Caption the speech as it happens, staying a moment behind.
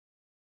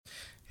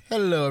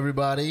Hello,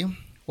 everybody.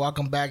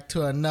 Welcome back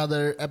to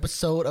another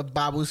episode of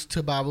Babus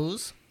to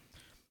Babus.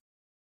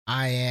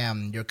 I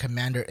am your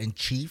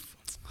commander-in-chief,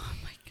 Oh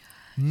my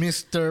god.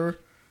 Mr.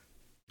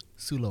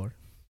 Sulor,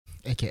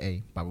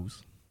 a.k.a.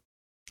 Babus.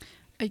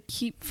 I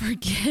keep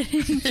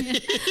forgetting.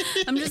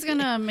 I'm just going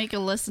to make a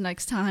list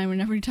next time, and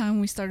every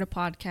time we start a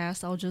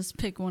podcast, I'll just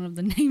pick one of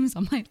the names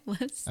on my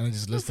list. And I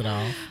just list it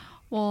off.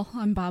 Well,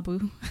 I'm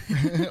Babu.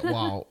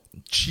 Wow.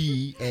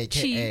 Chi,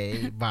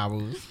 a.k.a.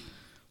 Babus.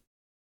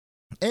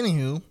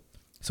 Anywho,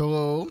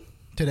 so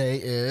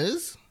today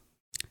is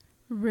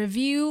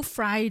Review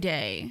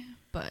Friday,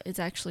 but it's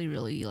actually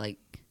really like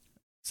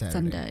Saturday.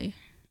 Sunday.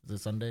 Is it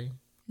Sunday?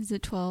 Is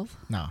it 12?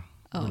 No.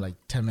 Oh. We're like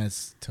 10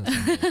 minutes till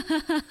Sunday.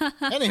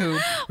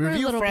 Anywho, We're a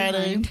Review little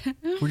Friday. behind.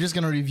 We're just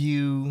going to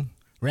review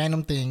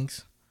random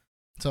things.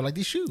 So like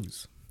these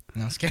shoes.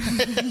 No, I'm just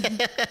kidding.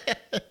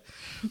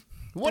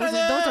 What those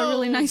are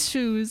really nice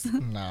shoes.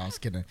 No, I'm just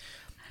kidding.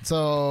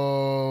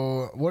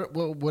 So what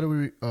are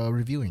we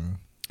reviewing?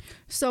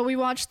 So we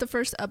watched the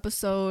first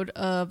episode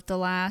of The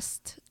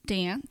Last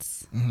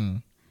Dance. Mm-hmm.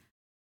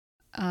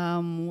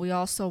 We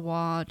also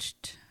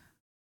watched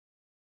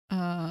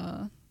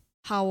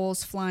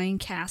Howl's Flying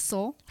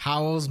Castle.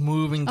 Howl's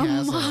Moving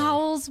Castle.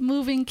 Howl's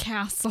Moving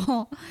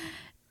Castle.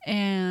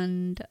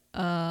 And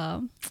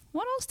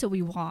what else did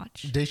we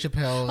watch? Dave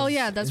Chappelle's Oh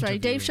yeah, that's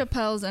right. Dave interview.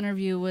 Chappelle's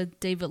interview with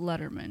David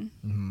Letterman.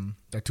 Mm-hmm.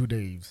 They're two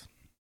Daves.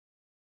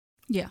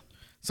 Yeah.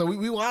 So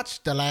we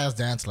watched The Last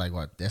Dance like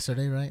what,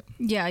 yesterday, right?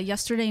 Yeah,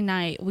 yesterday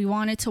night. We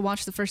wanted to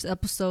watch the first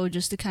episode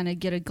just to kind of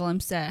get a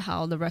glimpse at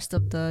how the rest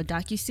of the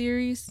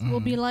docuseries will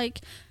be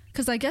like.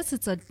 Because I guess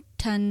it's a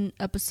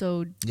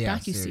 10-episode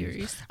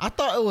docuseries. I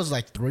thought it was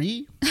like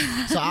 3.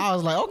 So I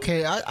was like,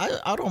 okay,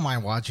 I don't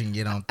mind watching,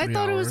 3 I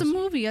thought it was a hours.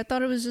 movie. I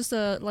thought it was just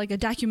a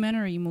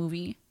documentary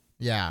movie.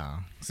 Yeah.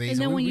 See, And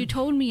so then when we- you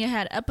told me it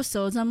had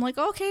episodes, I'm like,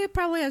 okay, it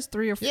probably has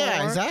 3 or 4.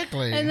 Yeah,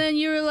 exactly. And then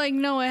you were like,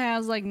 no, it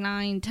has like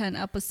 9, 10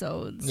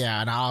 episodes. Yeah,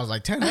 and I was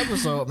like, 10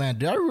 episode, man,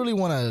 do I really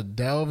want to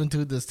delve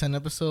into this 10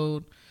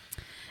 episode?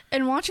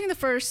 And watching the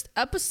first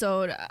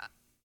episode,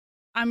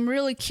 I'm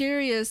really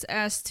curious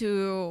as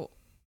to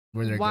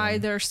Where they're why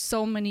going. there's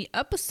so many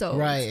episodes.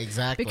 Right,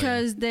 exactly.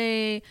 Because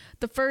the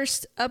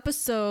first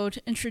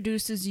episode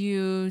introduces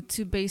you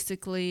to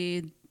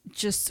basically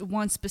just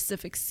one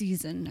specific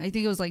season. I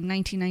think it was like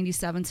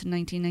 1997 to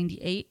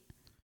 1998.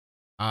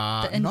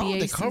 The no, NBA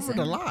they covered a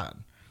season. lot.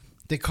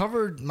 They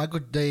covered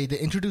Michael. They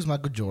introduced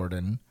Michael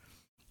Jordan.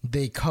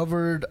 They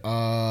covered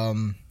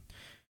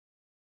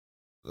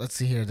let's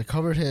see here. They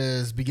covered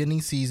his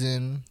beginning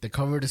season. They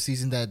covered the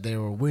season that they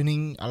were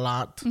winning a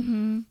lot.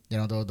 Mm-hmm.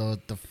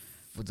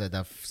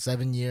 The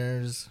 7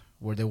 years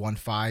where they won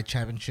 5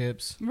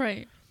 championships.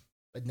 Right.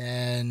 And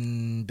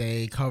then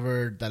they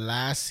covered the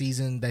last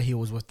season that he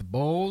was with the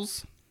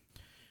Bulls.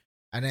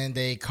 And then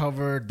they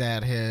covered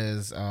that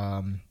his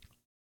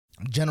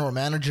general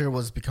manager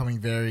was becoming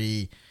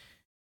very,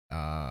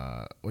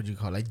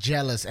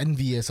 jealous,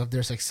 envious of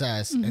their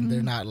success. And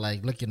they're not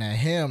like looking at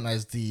him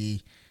as the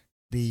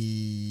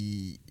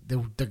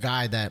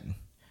guy that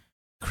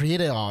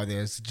created all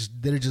this.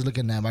 They're just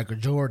looking at Michael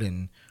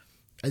Jordan.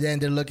 And then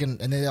they're looking,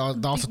 and they also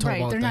talk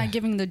about They're not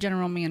giving the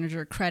general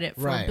manager credit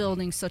for Right.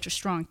 building such a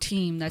strong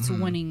team that's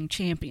winning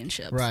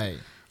championships. Right.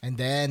 And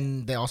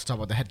then they also talk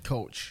about the head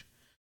coach.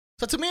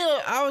 So to me,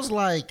 I was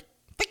like,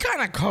 they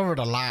kind of covered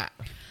a lot,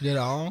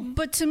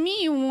 But to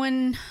me,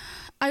 when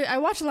I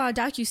watch a lot of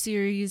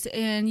docuseries,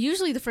 and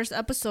usually the first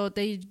episode,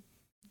 they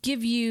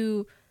give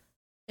you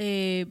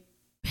a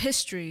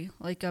history,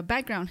 like a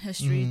background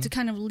history, to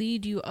kind of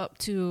lead you up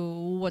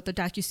to what the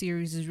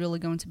docuseries is really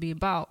going to be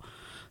about.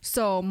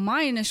 So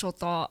my initial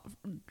thought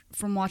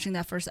from watching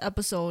that first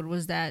episode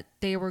was that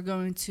they were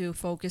going to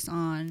focus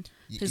on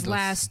his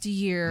last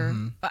year.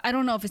 I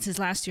don't know if it's his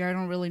last year. I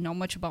don't really know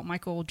much about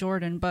Michael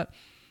Jordan, but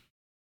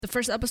the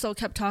first episode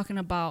kept talking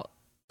about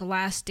The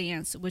Last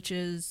Dance, which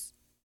is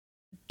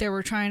they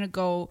were trying to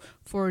go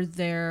for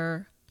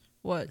their,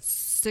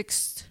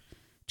 6th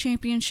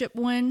championship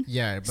win?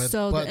 Yeah. But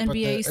So but the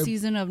NBA the,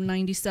 season of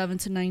 97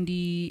 to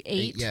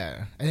 98.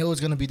 Yeah. And it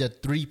was going to be the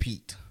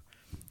three-peat.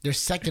 Their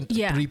second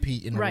Yeah,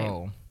 three-peat in right. a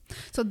row.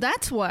 So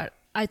that's what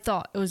I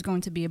thought it was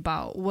going to be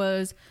about,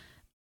 was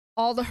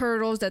all the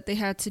hurdles that they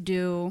had to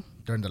do.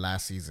 During the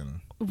last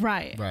season.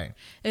 Right. Right.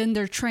 In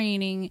their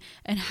training,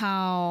 and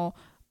how,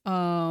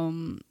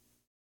 not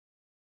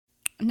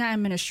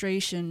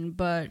administration,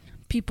 but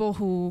people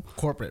who,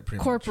 Corporate, pretty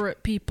much.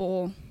 corporate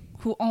people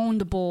who own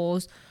the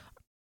Bulls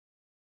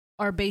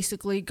are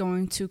basically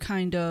going to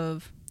kind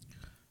of,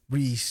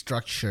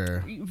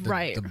 Restructure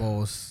Right. the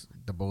Bulls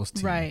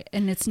team. right.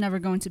 And it's never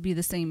going to be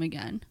the same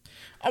again.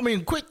 I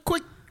mean, quick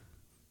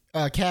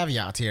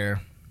caveat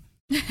here.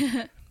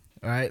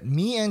 All right,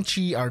 me and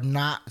Chi are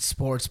not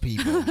sports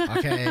people.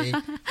 Okay,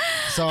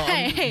 so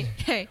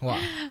Hey.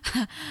 what?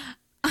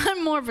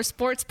 I'm more of a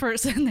sports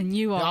person than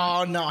you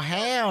are. Oh no,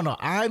 hell no!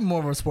 I'm more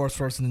of a sports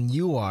person than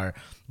you are,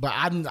 but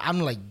I'm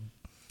like,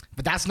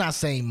 but that's not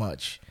saying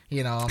much.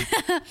 You know.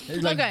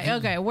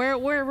 Okay.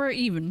 We're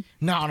even.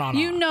 No.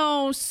 You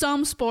know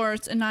some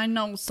sports, and I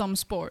know some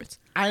sports.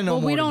 I know.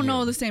 But more we than don't you.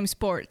 know the same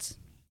sports.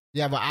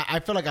 Yeah, but I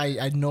feel like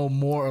I know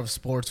more of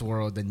sports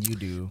world than you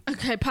do.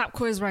 Okay, pop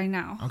quiz right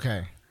now.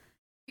 Okay.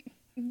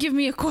 Give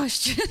me a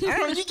question.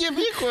 You give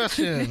me a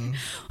question.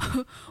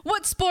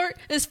 What sport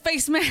is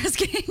face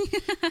masking?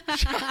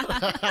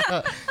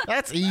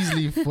 That's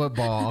easily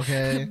football,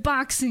 okay?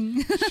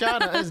 Boxing.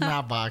 Shut up. It's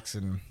not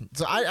boxing.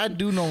 So I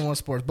do know more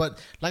sports, but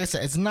like I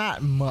said, it's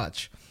not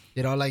much.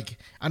 You know, like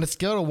on a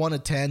scale of 1 to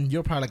 10,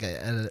 you're probably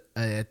like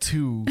a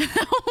 2.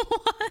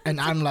 And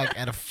I'm like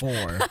at a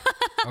 4.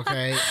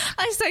 Okay?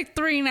 I say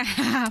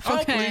 3.5. Oh,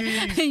 Okay.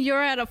 please. And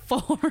you're at a 4.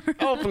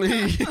 Oh,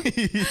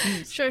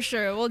 please.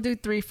 Sure. We'll do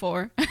 3,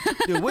 4.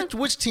 Dude,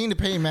 which team did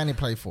Peyton Manning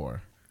play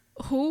for?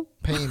 Who?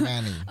 Peyton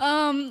Manning.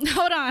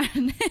 Hold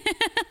on.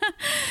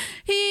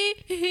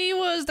 he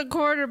was the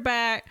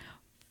quarterback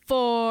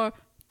for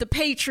the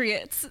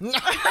Patriots.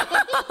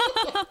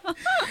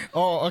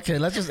 Oh, okay.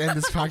 Let's just end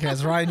this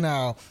podcast right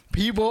now.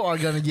 People are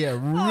gonna get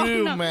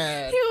real No.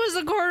 mad. He was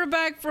the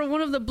quarterback for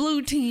one of the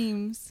blue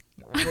teams.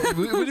 What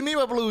do you mean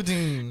by blue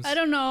teams? I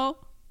don't know.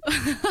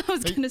 I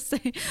was gonna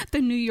say the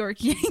New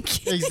York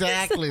Yankees.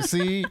 Exactly.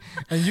 See,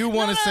 and you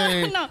want to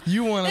say no.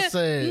 you want to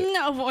say.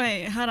 No,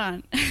 wait, hold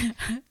on.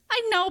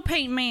 I know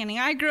Peyton Manning.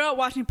 I grew up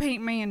watching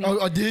Peyton Manning.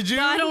 Oh, did you?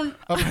 But I don't.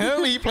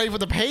 Apparently, he played for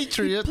the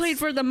Patriots. Played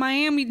for the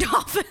Miami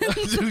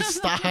Dolphins. Dude,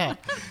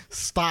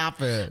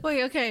 stop it.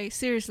 Wait, okay,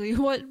 seriously,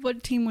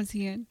 what team was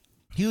he in?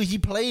 He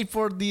played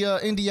for the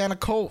Indiana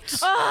Colts.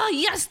 Oh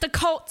yes, the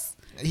Colts.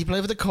 He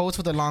played for the Colts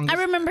for the longest.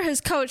 I remember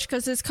his coach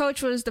because his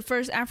coach was the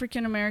first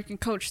African American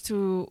coach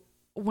to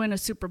win a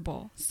Super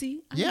Bowl.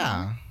 See? I know.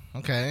 Yeah.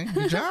 Okay.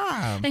 Good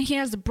job. And he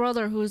has a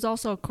brother who is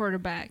also a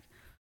quarterback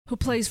who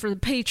plays for the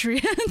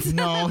Patriots.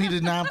 No, he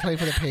did not play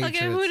for the Patriots.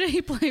 Okay, who did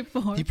he play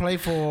for? He played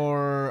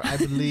for, I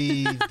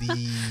believe,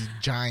 the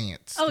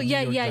Giants. Oh the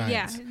yeah. New York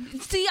Giants.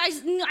 See,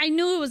 I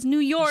knew it was New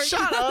York.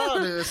 Shut up,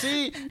 dude.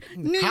 See,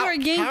 New York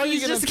Yankees How are you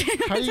just came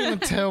how are you gonna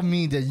tell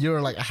me that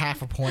you're like a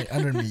half a point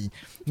under me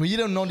when you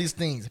don't know these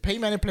things?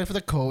 Peyton Manning played for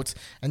the Colts,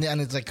 and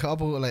it's like a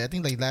couple, like I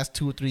think like last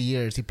 2 or 3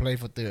 years he played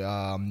for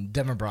the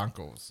Denver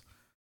Broncos.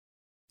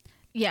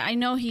 Yeah, I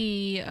know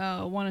he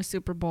won a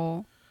Super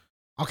Bowl.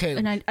 Okay,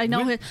 And I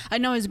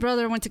know his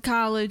brother went to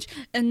college,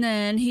 and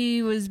then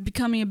he was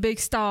becoming a big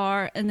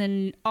star, and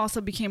then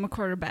also became a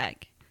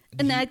quarterback.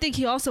 And then I think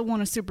he also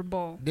won a Super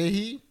Bowl. Did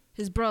he?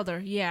 His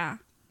brother, yeah.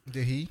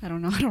 Did he? I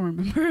don't know. I don't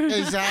remember.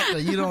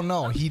 Exactly. You don't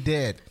know. He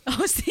did.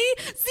 Oh, see,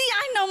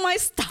 I know my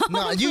stuff.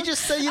 No, you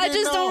just say you didn't I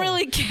just know. don't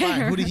really care.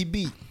 Fine. Who did he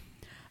beat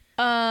for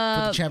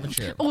the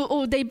championship?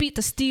 Oh, they beat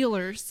the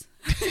Steelers.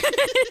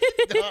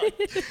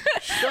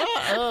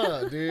 Shut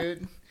up,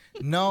 dude.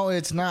 No,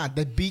 it's not.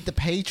 They beat the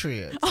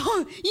Patriots.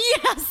 Oh,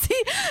 yeah.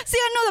 See,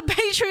 I know the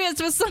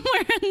Patriots was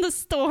somewhere in the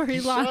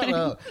storyline. Shut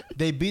up.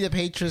 They beat the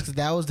Patriots because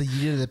that was the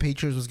year the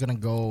Patriots was going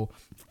to go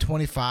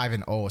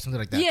 25-0 or something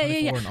like that.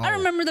 Yeah. 24-0. I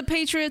remember the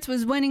Patriots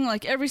was winning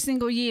like every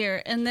single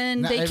year, and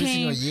then Not they every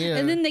came, single year.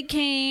 and then they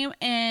came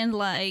and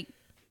like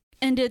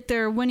ended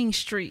their winning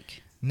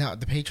streak. No,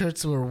 the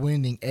Patriots were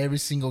winning every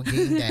single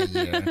game that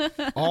year,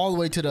 all the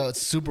way to the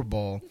Super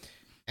Bowl,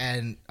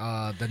 and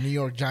the New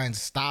York Giants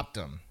stopped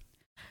them.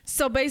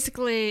 So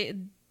basically,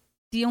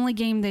 the only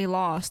game they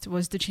lost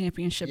was the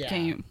championship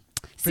game.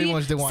 Pretty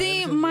much they won every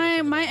single year my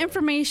except that.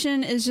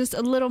 information is just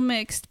a little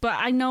mixed, but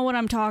I know what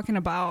I'm talking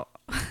about.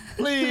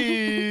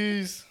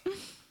 Please.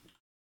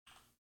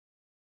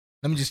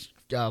 Let me just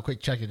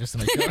quick check it just to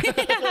make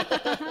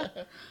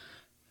sure.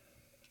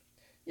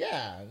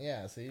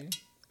 Yeah, see?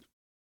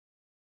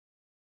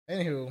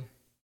 Anywho,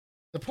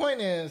 the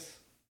point is...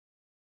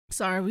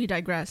 Sorry, we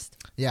digressed.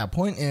 Yeah,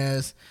 point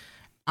is,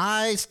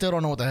 I still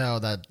don't know what the hell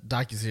that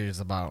docuseries is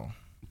about.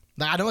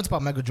 Like, I know it's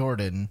about Michael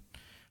Jordan,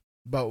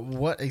 but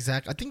what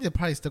exactly? I think they're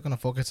probably still going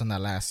to focus on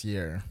that last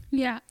year.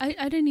 Yeah, I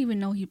didn't even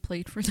know he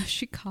played for the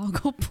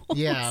Chicago Bulls.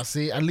 Yeah,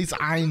 see, at least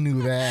I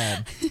knew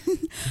that.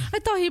 I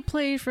thought he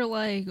played for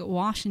like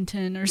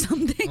Washington or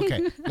something.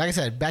 Okay, like I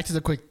said, back to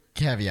the quick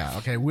caveat.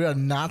 Okay, we are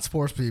not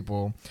sports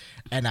people,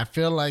 and I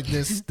feel like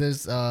this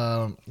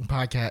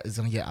podcast is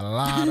gonna get a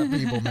lot of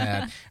people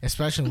mad,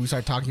 especially when we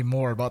start talking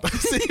more about the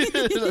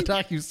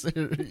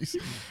docuseries.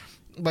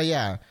 But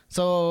yeah,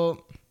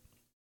 so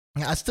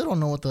I still don't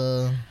know what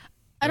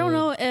I don't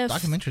know if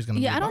documentary is gonna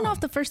be. I don't know about.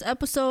 if the first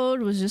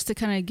episode was just to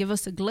kind of give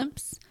us a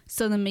glimpse.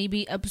 So then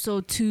maybe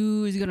episode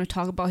 2 is gonna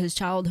talk about his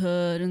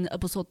childhood, and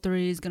episode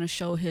 3 is gonna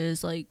show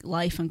his like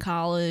life in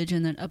college,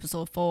 and then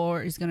episode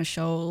 4 is gonna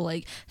show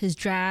like his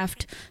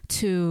draft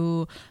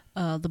to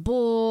the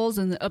Bulls,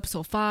 and the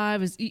episode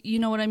 5 is you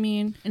know what I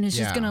mean, and it's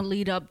just Yeah. gonna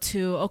lead up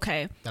to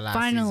The last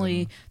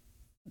finally season.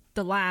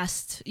 the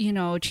last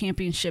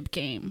championship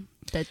game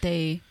that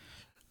they.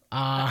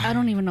 I I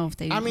don't even know if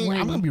they. mean,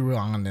 win. I'm gonna be real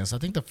on this. I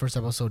think the first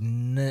episode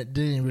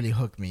didn't really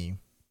hook me.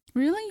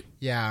 Really?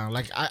 Yeah,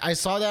 like I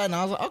saw that and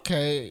I was like,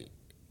 okay,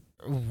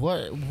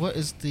 what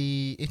is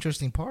the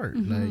interesting part?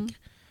 Mm-hmm. Like,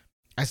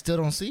 I still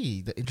don't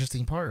see the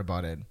interesting part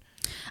about it.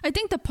 I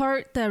think the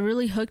part that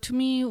really hooked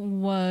me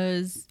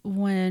was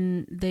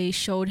when they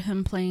showed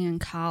him playing in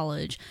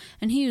college,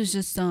 and he was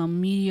just a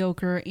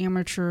mediocre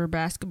amateur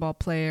basketball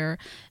player,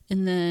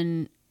 and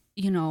then,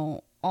 you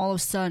know, all of a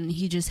sudden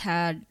he just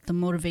had the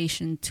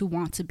motivation to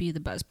want to be the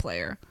best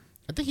player.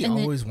 I think he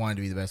always wanted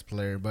to be the best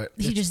player, but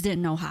he just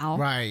didn't know how.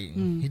 Right.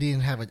 He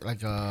didn't have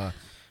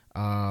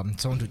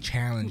someone to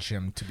challenge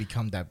him to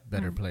become that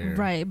better player.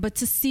 Right. But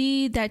to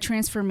see that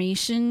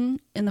transformation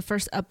in the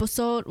first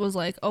episode was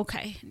like,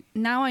 okay,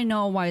 now I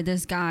know why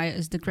this guy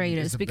is the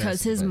greatest,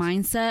 because his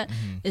mindset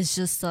is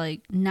just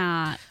like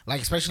not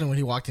like, especially when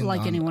he walked in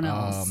like anyone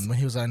else. When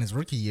he was on his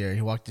rookie year,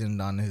 he walked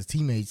in on his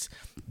teammates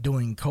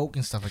doing coke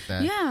and stuff like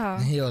that. Yeah.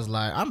 And he was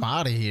like, I'm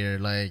out of here.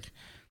 Like,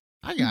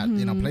 I got,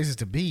 places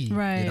to be,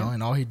 right.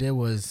 And all he did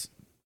was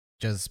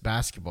just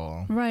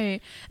basketball. Right.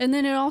 And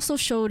then it also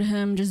showed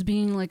him just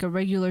being like a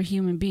regular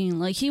human being.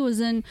 Like he was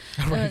in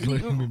a regular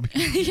human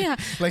being. Yeah.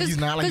 Like he's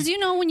not like,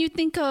 because, when you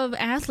think of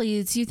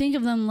athletes, you think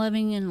of them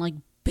living in like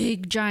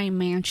big giant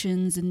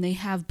mansions, and they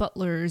have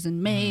butlers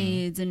and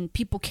maids and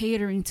people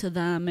catering to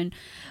them. And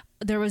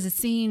there was a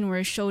scene where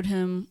it showed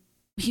him,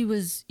 he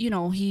was,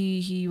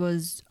 he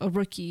was a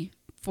rookie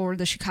for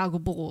the Chicago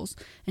Bulls,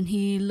 and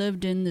he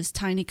lived in this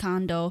tiny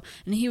condo,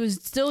 and he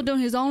was still doing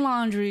his own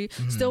laundry,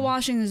 still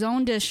washing his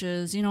own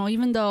dishes,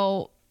 even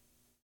though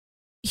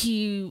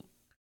he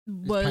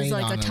was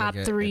like a top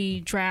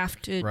 3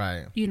 drafted,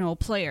 right.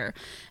 Player.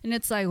 And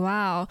it's like,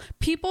 wow,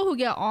 people who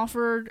get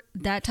offered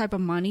that type of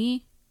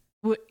money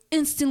would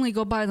instantly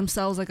go buy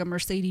themselves like a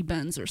Mercedes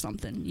Benz or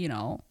something,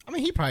 I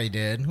mean, he probably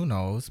did. Who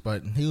knows?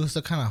 But he was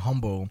still kind of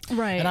humble.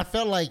 Right. And I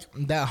felt like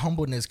that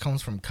humbleness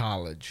comes from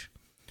college,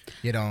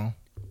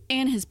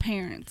 And his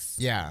parents.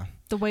 Yeah.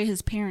 The way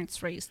his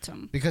parents raised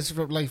him. Because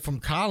from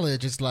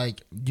college, it's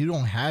like you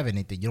don't have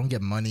anything. You don't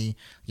get money.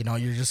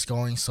 You're just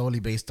going solely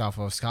based off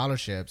of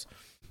scholarships.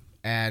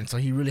 And so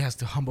he really has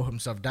to humble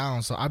himself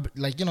down. So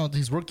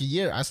his rookie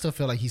year, I still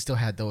feel like he still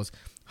had those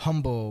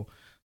humble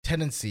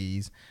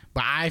tendencies.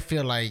 But I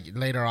feel like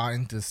later on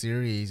into the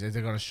series,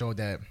 they're going to show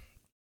that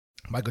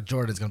Michael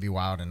Jordan's going to be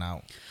wilding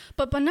out.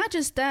 But not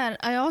just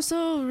that. I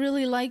also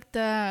really like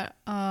that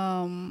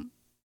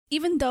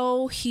even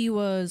though he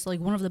was like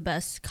one of the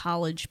best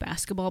college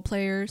basketball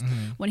players,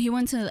 when he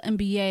went to the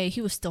NBA,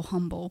 he was still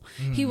humble.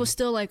 He was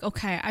still like,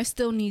 okay, I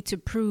still need to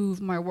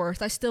prove my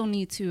worth. I still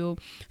need to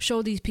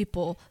show these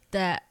people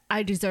that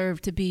I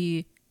deserve to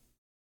be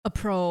a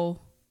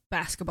pro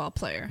basketball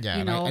player. Yeah,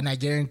 and I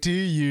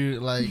guarantee you,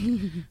 like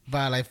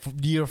by like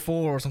year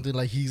 4 or something,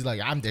 like he's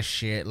like, I'm this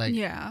shit. Like,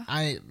 yeah,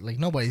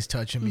 nobody's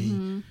touching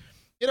me.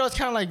 It's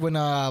kind of like when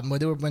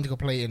they were meant to go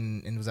play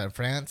in was that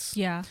France?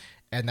 Yeah.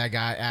 And that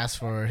guy asked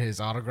for his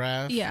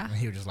autograph. Yeah. And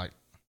he was just like,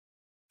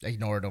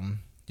 ignored him,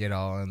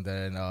 and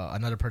then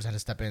another person had to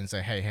step in and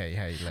say,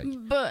 hey. Like,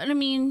 but I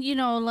mean,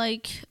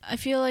 I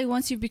feel like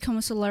once you become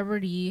a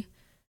celebrity,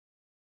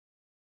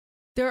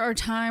 there are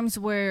times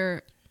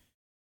where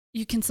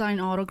you can sign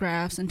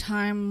autographs and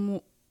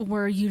time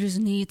where you just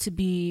need to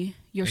be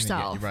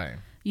yourself. Right.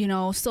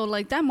 So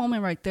like that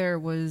moment right there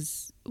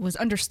was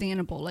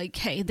understandable. Like,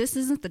 hey, this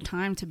isn't the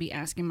time to be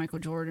asking Michael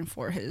Jordan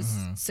for his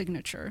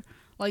signature.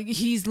 Like,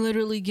 he's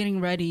literally getting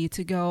ready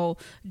to go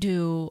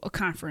do a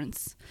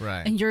conference.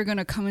 Right. And you're going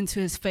to come into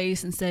his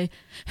face and say,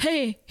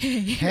 hey,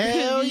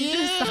 hell yeah.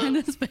 Just sign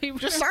this paper.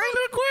 Just sign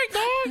it quick,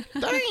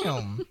 dog.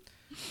 Damn.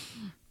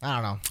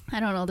 I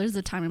don't know. There's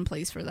a time and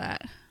place for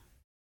that.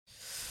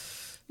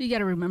 You got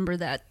to remember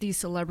that these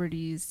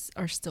celebrities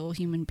are still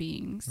human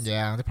beings.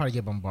 Yeah, they probably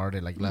get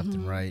bombarded like left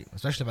and right,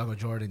 especially Michael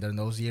Jordan during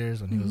those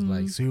years when he was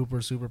like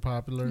super, super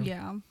popular.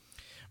 Yeah.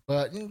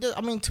 But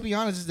I mean, to be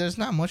honest, there's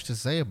not much to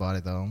say about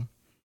it though.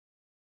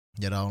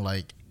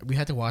 Like we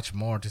had to watch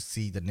more to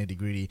see the nitty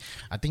gritty.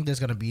 I think there's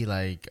gonna be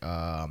like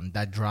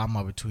that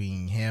drama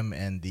between him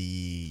and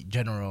the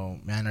general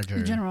manager.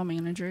 The general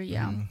manager,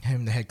 yeah.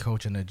 Him, the head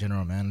coach, and the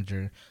general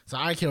manager. So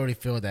I can already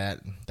feel that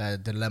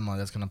dilemma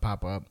that's gonna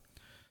pop up.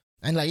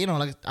 And like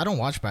I don't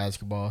watch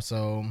basketball,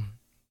 so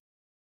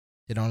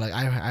like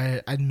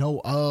I know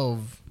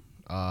of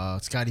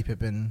Scottie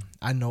Pippen,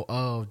 I know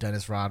of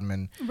Dennis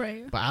Rodman,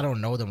 right? But I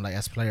don't know them like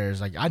as players.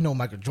 Like I know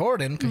Michael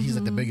Jordan because he's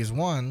like the biggest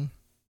one,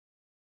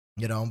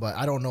 but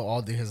I don't know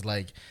all his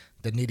like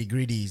the nitty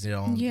gritties,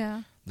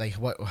 Yeah. Like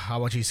how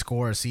much he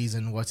score a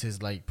season, what's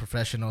his like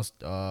professional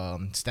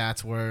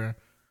stats were,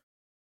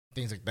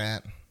 things like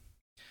that.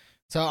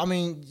 So I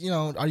mean,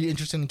 are you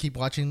interested in keep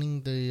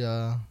watching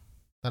the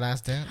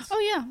Last Dance? Oh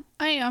yeah,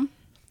 I am.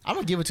 I'm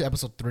gonna give it to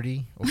episode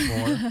 3 or 4.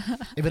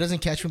 If it doesn't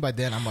catch me by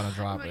then, I'm gonna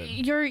drop it.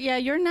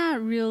 You're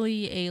not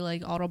really a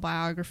like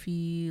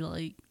autobiography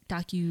like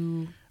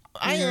docu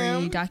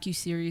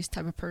series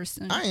type of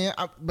person. I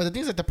am, but the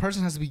thing is that the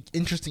person has to be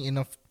interesting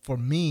enough for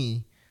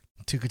me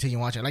to continue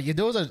watching. Like if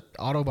there was an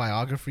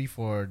autobiography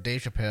for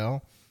Dave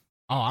Chappelle,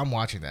 I'm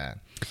watching that.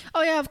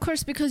 Oh yeah, of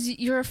course, because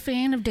you're a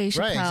fan of Dave Chappelle.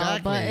 Right,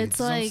 exactly. But it's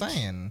that's what I'm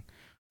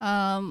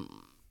saying.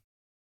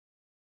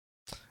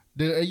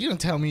 Dude, are you gonna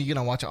tell me you're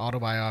gonna watch an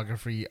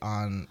autobiography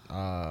on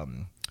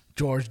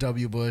George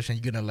W. Bush and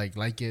you're gonna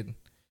like it?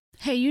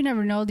 Hey, you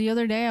never know. The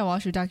other day I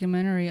watched a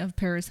documentary of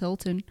Paris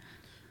Hilton.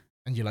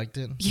 And you liked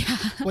it? Yeah.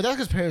 Well, that's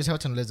because Paris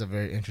Hilton lives a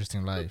very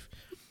interesting life.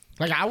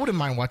 Like, I wouldn't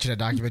mind watching a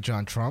documentary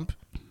on Trump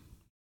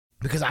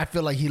because I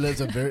feel like he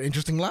lives a very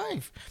interesting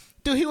life.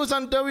 Dude, he was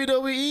on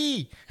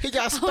WWE. He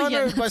got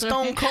stunned by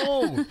Stone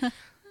Cold.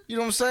 You know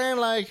what I'm saying?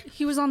 Like,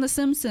 he was on The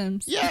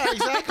Simpsons. Yeah,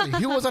 exactly.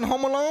 He was on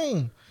Home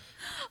Alone.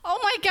 Oh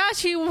my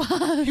gosh, he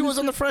was. He was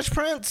on The Fresh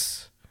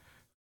Prince.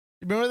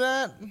 You remember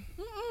that?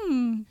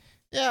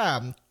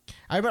 Yeah.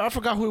 I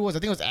forgot who it was. I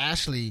think it was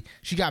Ashley.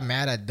 She got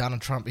mad at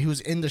Donald Trump. He was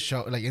in the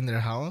show, like in their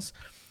house.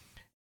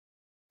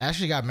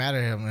 Ashley got mad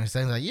at him and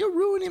saying like, "You're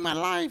ruining my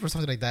life" or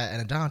something like that. And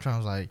then Donald Trump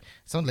was like,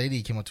 some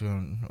lady came up to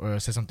him or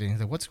said something. He's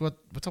like, "What's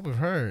up with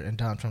her?" And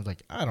Donald Trump's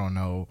like, "I don't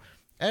know.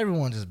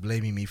 Everyone's just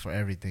blaming me for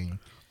everything."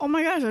 Oh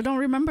my gosh, I don't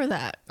remember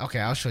that. Okay,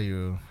 I'll show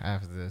you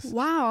after this.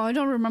 Wow, I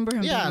don't remember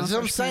him. Yeah, that's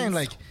what I'm saying.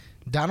 Like,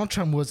 Donald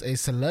Trump was a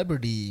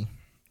celebrity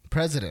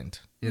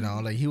president. You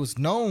know, like he was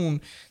known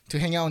to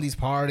hang out in these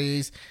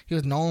parties. He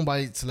was known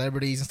by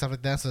celebrities and stuff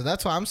like that. So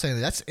that's why I'm saying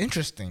that's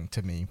interesting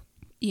to me.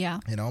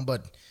 Yeah. You know,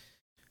 but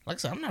like I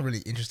said, I'm not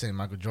really interested in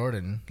Michael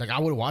Jordan. Like I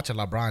would watch a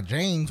LeBron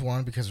James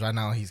one because right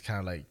now he's kind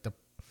of like the.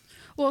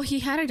 Well, he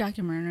had a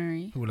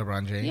documentary. Who,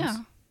 LeBron James? Yeah,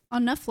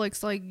 on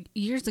Netflix like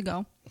years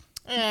ago.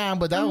 Yeah,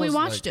 but that and was we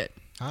watched like, it.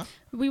 Huh?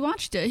 We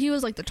watched it. He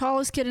was like the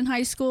tallest kid in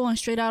high school, and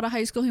straight out of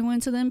high school, he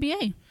went to the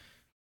NBA.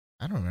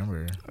 I don't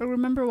remember. I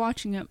remember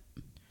watching it.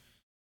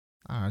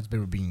 It's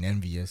been being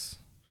envious.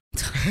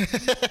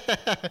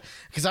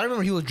 Because I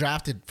remember he was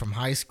drafted from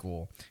high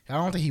school. I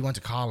don't think he went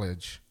to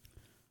college.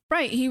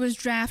 Right, he was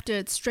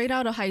drafted straight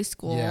out of high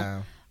school.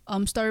 Yeah.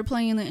 Started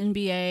playing in the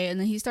NBA, and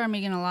then he started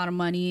making a lot of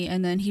money,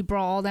 and then he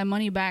brought all that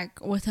money back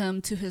with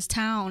him to his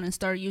town and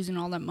started using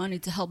all that money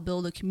to help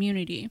build a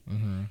community.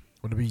 Mm-hmm.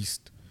 With the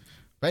beast.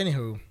 But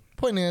anywho,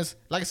 point is,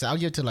 like I said, I'll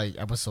give it to like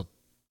episode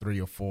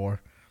 3 or 4.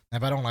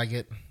 If I don't like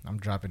it, I'm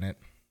dropping it.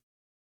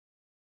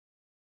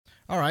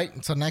 All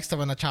right, so next up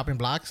on the chopping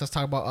blocks, let's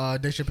talk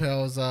about Dave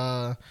Chappelle's.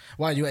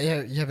 Why you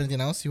have anything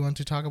else you want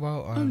to talk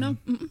about? Oh no.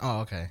 Oh,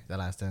 okay. The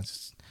Last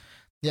Dance.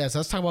 Yeah, so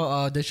let's talk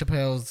about Dave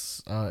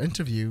Chappelle's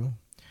interview,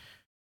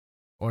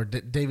 or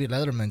David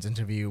Letterman's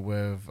interview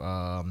with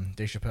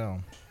Dave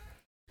Chappelle.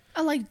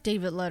 I like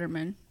David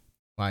Letterman.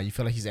 Why, you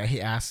feel like he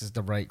asks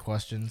the right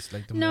questions?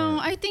 Like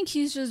I think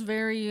he's just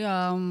very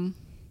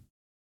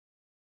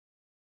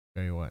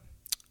very what?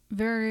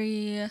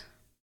 Very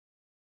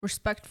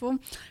respectful.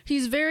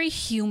 He's very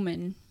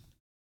human.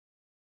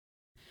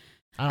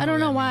 I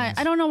don't know why.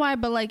 I don't know why,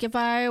 but like if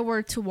I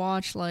were to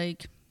watch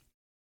like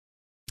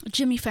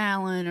Jimmy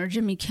Fallon or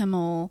Jimmy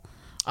Kimmel,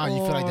 you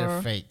feel like they're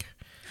fake.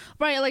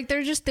 Right, like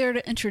they're just there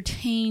to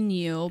entertain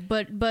you,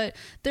 but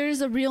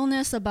there's a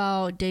realness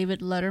about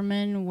David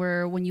Letterman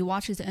where when you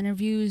watch his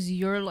interviews,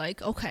 you're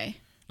like, okay,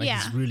 like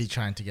he's really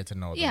trying to get to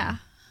know them. Yeah.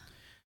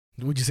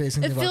 Would you say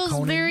something about Conan? It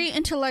feels very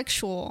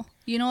intellectual.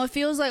 You know, it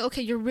feels like,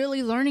 okay, you're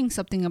really learning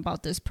something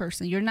about this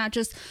person. You're not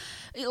just,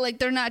 like,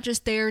 they're not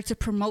just there to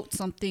promote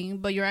something,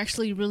 but you're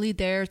actually really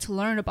there to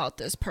learn about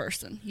this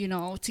person, you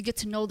know, to get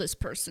to know this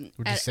person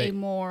at a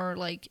more,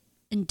 like,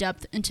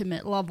 in-depth,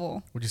 intimate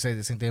level. Would you say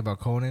the same thing about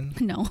Conan?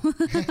 No.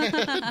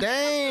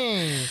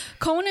 Dang.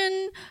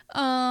 Conan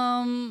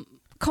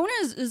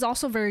is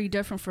also very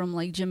different from,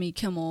 like, Jimmy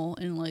Kimmel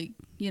and, like,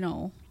 you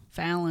know,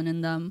 Fallon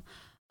and them.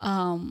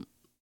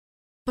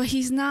 But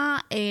he's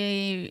not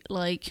a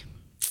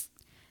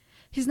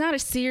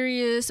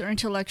serious or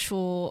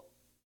intellectual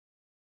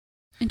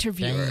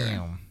interviewer.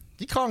 Damn.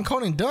 You calling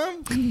Conan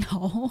dumb?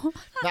 No.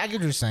 I get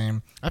what you're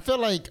saying. I feel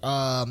like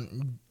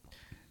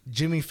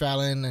Jimmy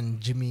Fallon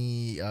and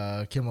Jimmy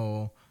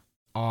Kimmel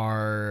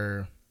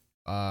are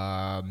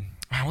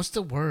what's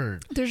the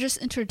word? They're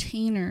just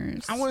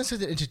entertainers. I want to say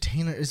they're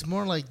entertainer. It's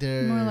more like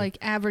they're more like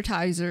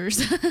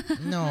advertisers.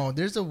 No,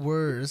 there's a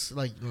word. It's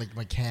like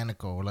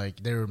mechanical.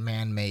 Like they're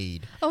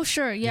man-made. Oh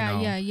sure, yeah,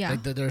 you know? yeah.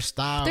 Like their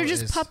style. They're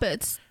just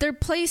puppets. They're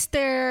placed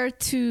there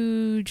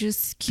to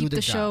just keep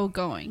the show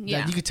going.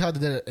 Yeah, you could tell that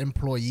they're an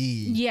employee.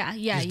 Yeah.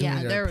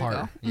 There we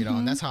go. You know,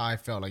 and that's how I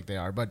felt like they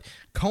are. But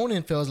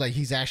Conan feels like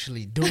he's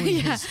actually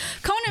doing. his...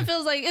 Conan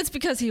feels like it's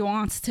because he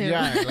wants to.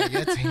 Yeah, like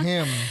it's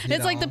him.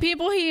 It's like the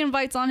people he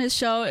invites on his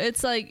show.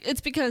 It's like it's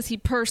because he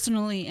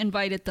personally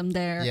invited them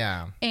there.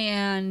 Yeah,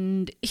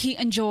 and he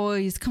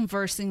enjoys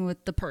conversing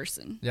with the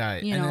person. Yeah,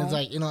 it's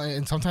like, you know,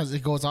 and sometimes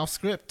it goes off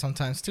script.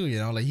 Sometimes too, you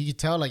know, like you can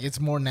tell like it's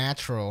more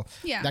natural.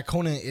 Yeah, that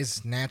Conan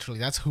is naturally.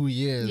 That's who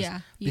he is. Yeah,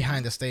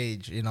 behind the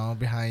stage, you know,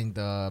 behind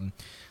the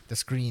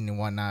screen and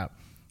whatnot.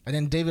 And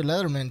then David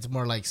Letterman's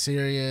more like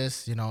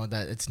serious. You know,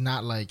 that it's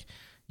not like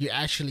you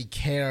actually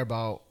care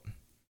about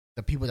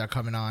the people that are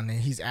coming on, and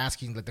he's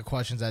asking like the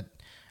questions that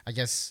I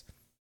guess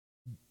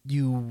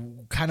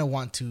you kind of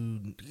want to.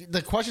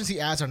 The questions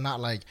he asks are not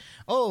like,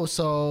 oh,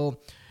 so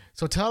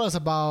tell us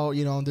about,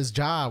 you know, this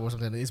job or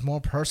something. It's more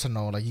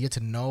personal. Like you get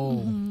to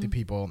know the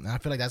people, and I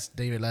feel like that's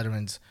David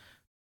Letterman's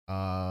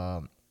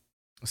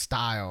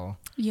style.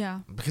 Yeah,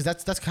 because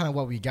that's kind of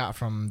what we got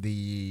from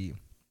the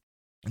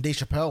Dave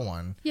Chappelle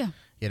one. Yeah,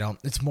 you know,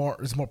 it's more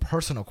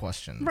personal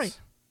questions. Right.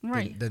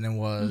 Right. than it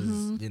was,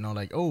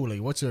 like, oh,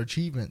 like what's your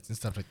achievements and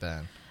stuff like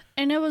that.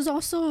 And it was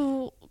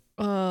also,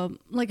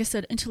 like I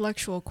said,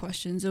 intellectual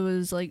questions. It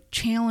was like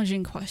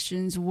challenging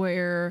questions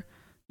where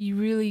you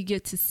really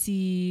get to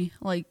see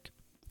like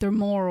their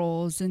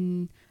morals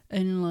and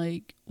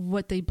like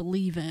what they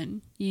believe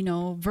in,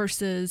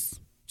 versus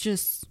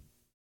just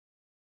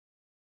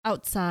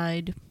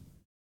outside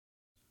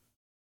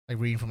Like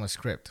reading from a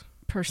script.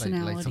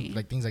 personality.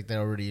 Like things like they're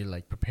already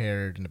like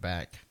prepared in the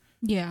back.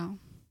 Yeah.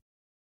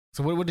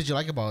 So what did you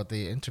like about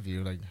the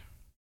interview? Like,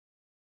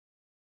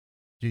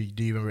 do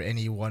you remember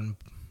any one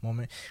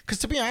moment? Because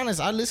to be honest,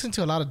 I listened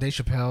to a lot of Dave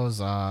Chappelle's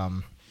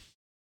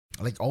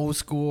like old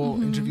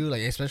school interview,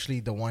 like especially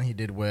the one he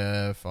did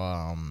with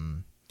oh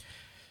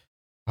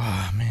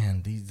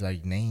man, these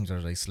like names are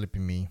like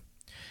slipping me.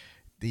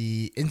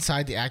 The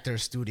Inside the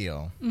Actor's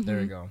Studio. There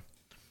we go.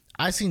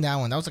 I seen that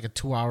one. That was like a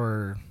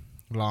 2-hour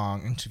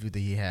long interview that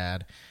he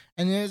had,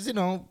 and it's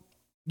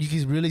you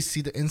can really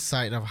see the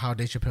insight of how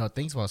Dave Chappelle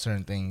thinks about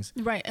certain things.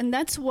 Right, and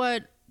that's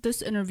what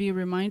this interview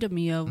reminded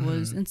me of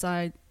was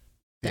Inside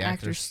the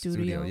Actor's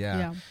Studio.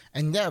 Yeah.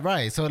 And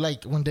right. So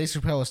like when Dave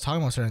Chappelle was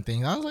talking about certain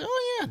things, I was like,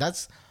 oh yeah,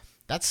 that's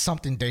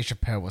something Dave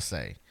Chappelle would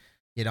say.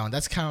 And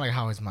that's kind of like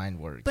how his mind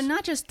works. But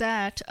not just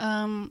that.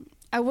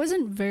 I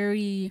wasn't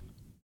very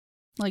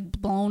like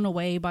blown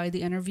away by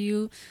the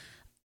interview.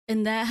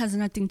 And that has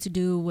nothing to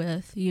do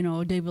with,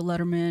 David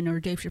Letterman or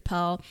Dave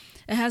Chappelle.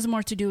 It has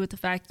more to do with the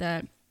fact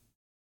that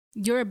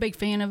you're a big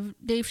fan of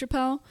Dave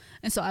Chappelle.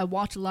 And so I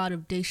watch a lot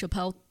of Dave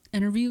Chappelle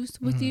interviews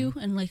with you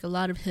and like a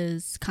lot of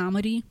his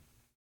comedy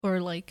or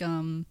like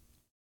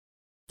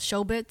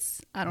show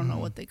bits. I don't know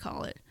what they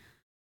call it.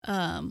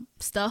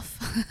 Stuff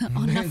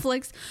on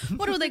Netflix.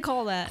 What do they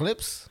call that?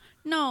 Clips?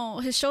 No,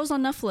 his shows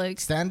on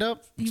Netflix.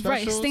 Stand-up specials?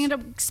 Right,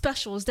 stand-up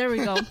specials. There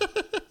we go.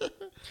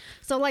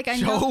 So like I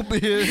know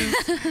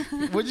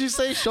Showbiz. What'd you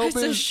say? Showbiz? It's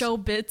a show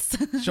bits.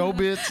 Show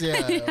bits,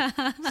 yeah.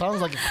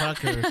 Sounds like a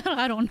cracker.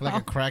 I don't know.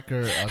 Like a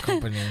cracker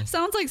company.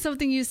 Sounds like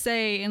something you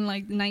say in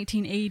like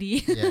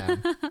 1980. Yeah.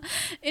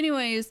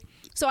 Anyways,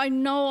 so I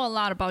know a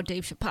lot about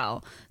Dave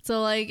Chappelle.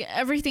 So like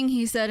everything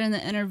he said in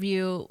the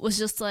interview was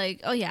just like,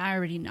 oh yeah, I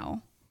already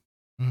know.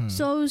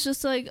 So it was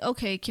just like,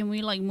 okay, can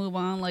we like move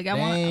on? Like I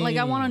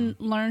want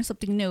to learn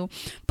something new.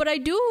 But I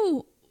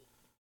do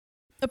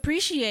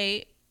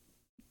appreciate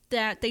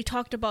that they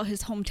talked about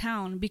his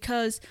hometown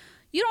because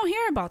you don't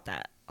hear about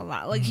that a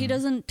lot. Like he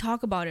doesn't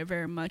talk about it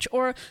very much.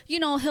 Or,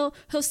 he'll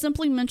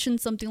simply mention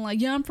something like,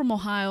 yeah, I'm from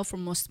Ohio,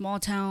 from a small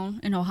town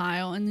in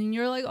Ohio. And then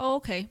you're like, oh,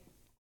 okay.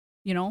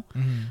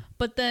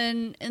 But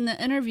then in the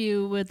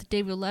interview with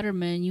David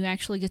Letterman, you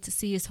actually get to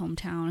see his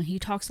hometown. He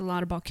talks a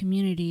lot about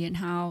community and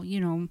how,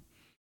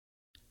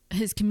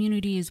 his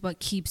community is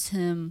what keeps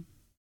him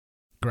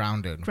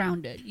grounded.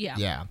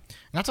 Yeah. And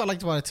that's what I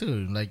liked about it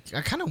too. Like I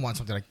kind of want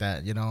something like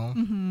that,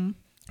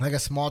 like a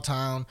small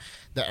town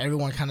that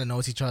everyone kind of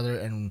knows each other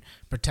and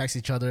protects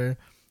each other.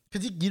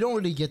 Because you don't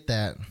really get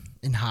that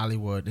in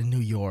Hollywood, in New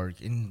York,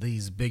 in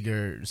these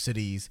bigger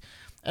cities.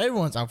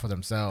 Everyone's out for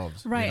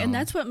themselves, right? And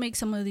that's what makes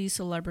some of these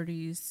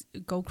celebrities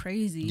go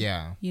crazy.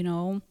 Yeah,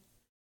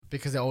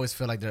 because they always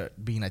feel like they're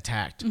being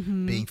attacked,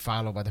 being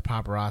followed by the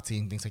paparazzi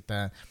and things like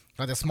that.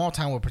 Like the small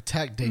town will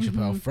protect Dave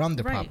Chappelle from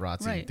the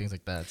paparazzi and things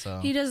like that. So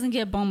he doesn't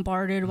get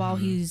bombarded while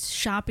he's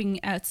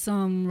shopping at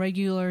some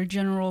regular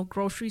general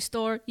grocery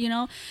store.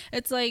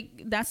 It's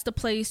like that's the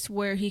place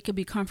where he could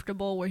be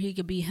comfortable, where he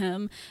could be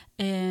him,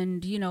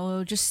 and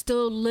just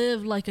still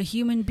live like a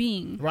human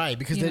being. Right,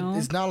 because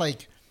it's not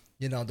like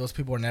those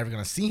people are never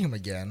gonna see him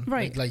again.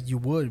 Right, like you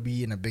would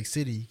be in a big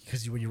city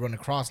because when you run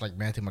across like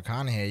Matthew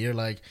McConaughey, you're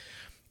like,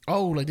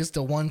 oh, like this is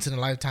the once in a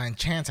lifetime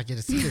chance I get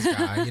to see this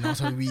guy,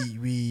 so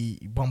we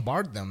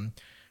bombard them.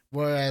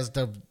 Whereas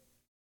the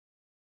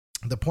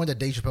point that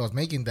Dave Chappelle is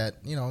making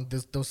that,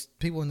 those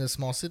people in this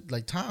small city,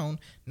 like town,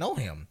 know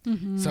him.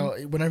 So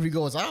whenever he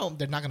goes out,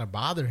 they're not going to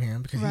bother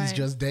him because he's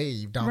just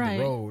Dave down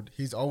the road.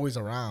 He's always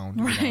around.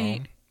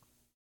 Right.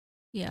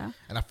 Yeah.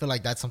 And I feel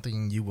like that's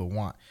something you would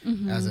want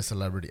as a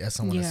celebrity, as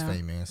someone that's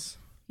famous.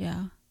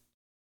 Yeah.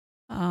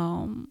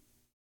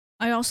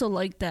 I also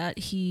like that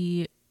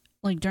he,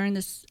 like during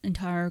this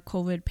entire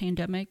COVID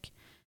pandemic,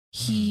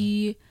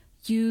 he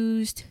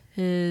used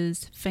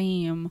his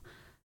fame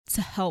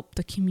to help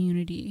the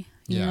community.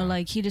 You know,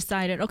 like he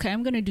decided, okay,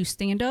 I'm going to do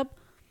stand up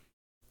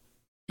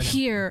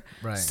here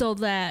so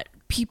that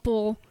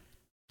people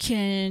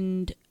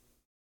can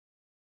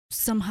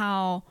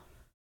somehow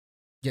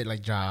get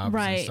like jobs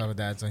and stuff like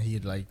that. So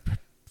he'd like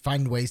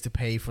find ways to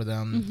pay for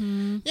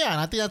them. Yeah,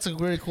 and I think that's a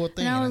really cool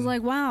thing. And I was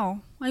like,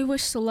 wow, I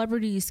wish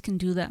celebrities can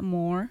do that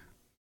more.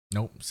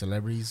 Nope,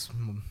 celebrities.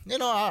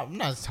 I'm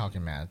not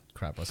talking mad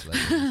crap about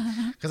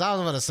celebrities. Because I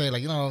was about to say,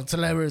 like,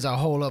 celebrities are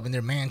holed up in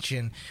their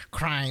mansion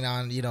crying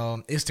on,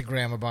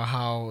 Instagram about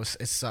how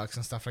it sucks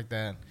and stuff like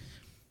that.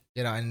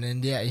 And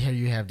then, here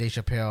you have Dave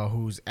Chappelle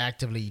who's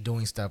actively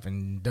doing stuff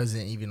and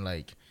doesn't even,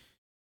 like,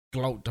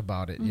 gloat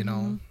about it,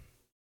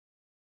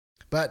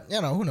 But,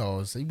 who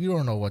knows? We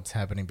don't know what's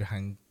happening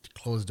behind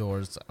closed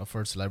doors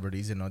for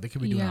celebrities. They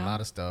could be doing a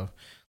lot of stuff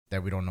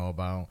that we don't know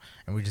about,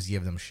 and we just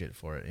give them shit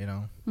for it, you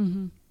know.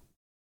 Mm-hmm.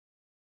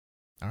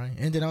 All right.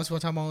 Anything else you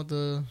want to talk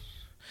about?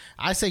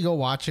 I say go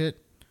watch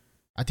it.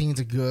 I think it's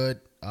a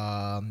good.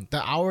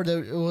 The hour that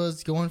it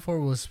was going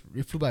for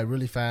it flew by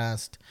really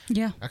fast.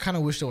 Yeah. I kind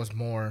of wish there was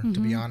more. To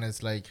be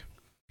honest, like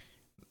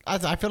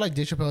I feel like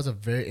Dave Chappelle is a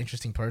very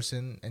interesting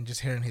person, and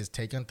just hearing his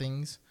take on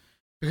things,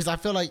 because I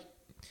feel like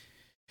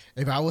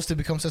if I was to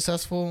become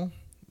successful,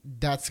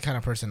 that's the kind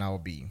of person I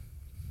would be.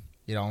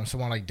 You know,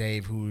 someone like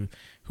Dave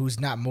who's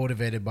not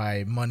motivated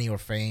by money or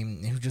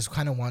fame, who just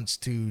kind of wants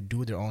to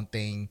do their own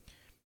thing,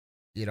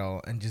 you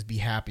know, and just be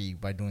happy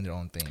by doing their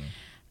own thing.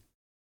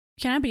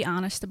 Can I be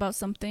honest about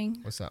something?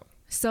 What's up?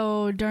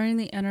 So during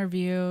the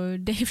interview,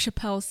 Dave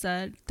Chappelle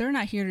said, "They're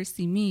not here to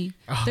see me.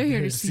 They're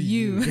here to see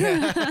you."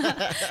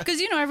 Because,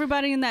 you know,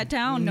 everybody in that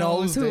town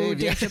knows who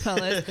Dave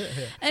Chappelle is.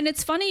 And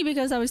it's funny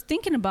because I was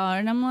thinking about it,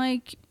 and I'm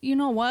like, you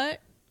know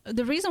what?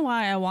 The reason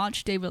why I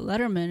watch David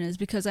Letterman is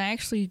because I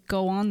actually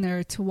go on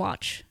there to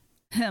watch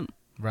him.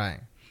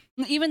 Right.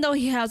 Even though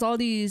he has all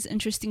these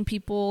interesting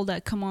people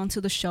that come onto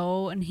the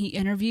show and he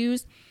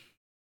interviews,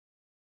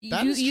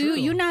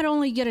 you not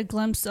only get a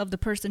glimpse of the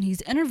person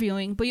he's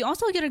interviewing, but you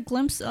also get a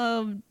glimpse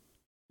of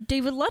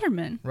David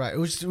Letterman. Right,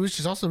 which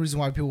is also the reason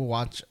why people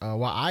watch,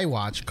 why I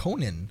watch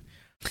Conan.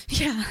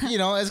 Yeah. You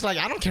know, it's like,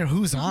 I don't care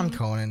who's on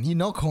Conan. You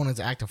know Conan's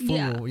acting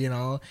fool, you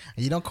know?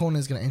 And you know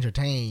Conan's going to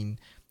entertain.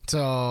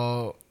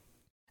 So,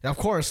 of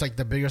course, like,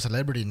 the bigger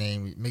celebrity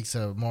name makes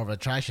a more of an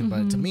attraction.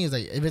 But to me, it's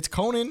like, if it's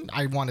Conan,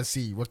 I want to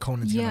see what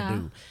Conan's going to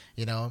do,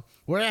 you know?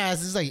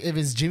 Whereas it's like, if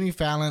it's Jimmy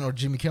Fallon or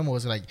Jimmy Kimmel,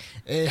 it's like,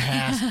 it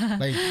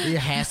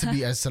has to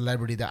be a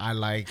celebrity that I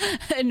like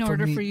in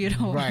order for you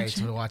to watch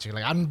it. To watch it.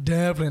 Like, I'm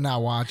definitely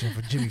not watching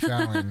for Jimmy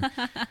Fallon.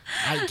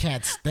 I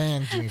can't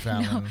stand Jimmy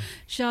Fallon. No.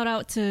 Shout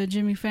out to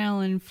Jimmy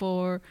Fallon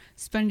for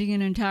spending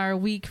an entire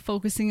week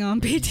focusing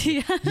on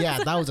BTS.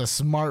 Yeah, that was a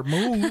smart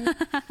move.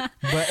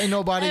 But ain't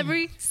nobody.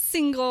 Every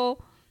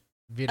single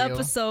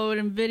episode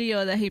and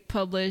video that he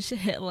published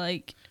hit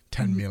like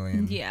 10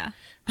 million. Yeah.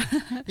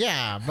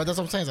 Yeah, but that's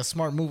what I'm saying. It's a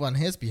smart move on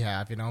his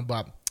behalf, you know.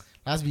 But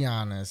let's be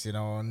honest, you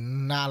know,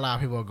 not a lot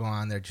of people are going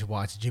on there to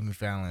watch Jimmy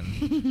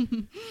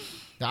Fallon.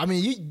 I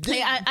mean,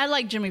 I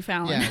like Jimmy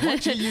Fallon. Yeah,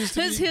 what you used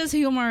to his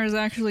humor is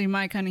actually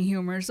my kind of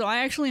humor, so I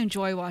actually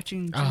enjoy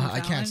watching Jimmy Fallon. I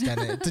can't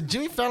stand it.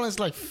 Jimmy Fallon's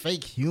like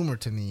fake humor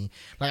to me.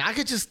 Like, I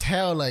could just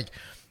tell, like,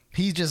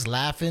 he's just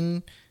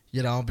laughing,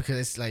 you know, because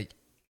it's like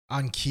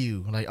on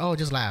cue, like, oh,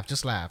 just laugh,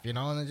 you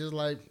know, and it's just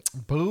like,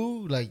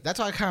 boo. Like, that's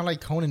why I kind of like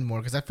Conan more,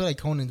 because I feel like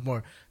Conan's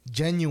more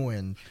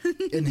genuine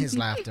in his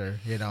laughter,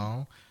 you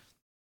know.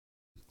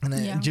 And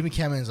then Jimmy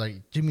Kimmel was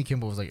like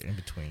in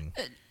between.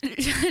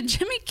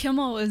 Jimmy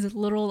Kimmel is a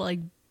little like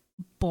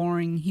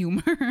boring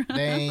humor.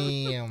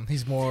 Damn,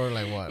 he's more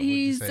like what?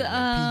 He's like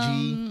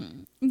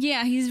PG.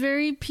 Yeah, he's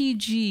very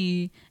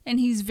PG, and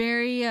he's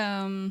very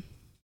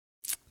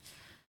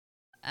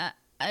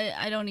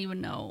I don't even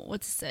know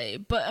what to say,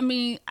 but I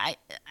mean, I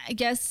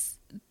guess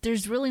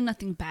there's really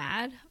nothing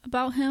bad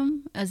about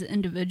him as an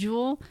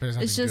individual.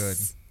 It's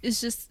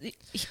just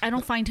I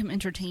don't find him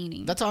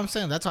entertaining. That's all I'm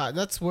saying.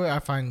 That's where I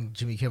find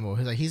Jimmy Kimmel.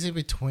 He's in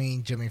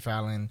between Jimmy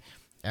Fallon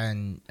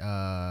and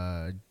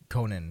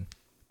Conan,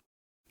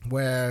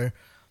 where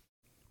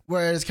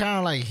it's kind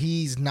of like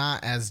he's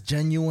not as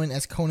genuine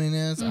as Conan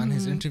is on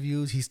his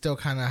interviews. He still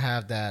kind of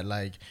have that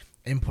like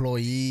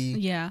employee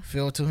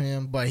feel to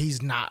him, but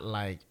he's not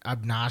like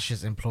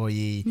obnoxious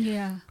employee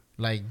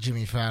like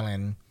Jimmy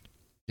Fallon.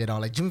 You know,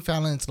 like Jimmy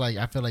Fallon's like,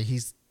 I feel like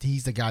he's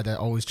the guy that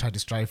always tried to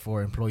strive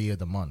for employee of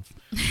the month.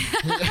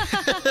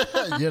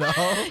 You know,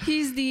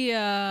 he's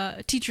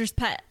the teacher's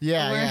pet.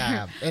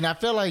 Yeah. And I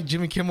feel like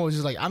Jimmy Kimmel is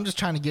just like, I'm just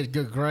trying to get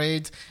good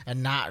grades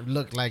and not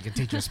look like a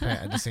teacher's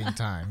pet at the same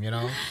time, you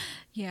know.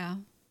 Yeah,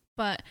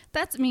 but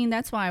that's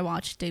why I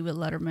watch David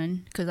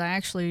Letterman, because I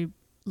actually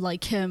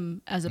like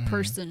him as a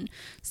person.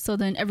 So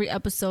then every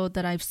episode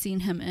that I've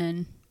seen him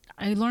in,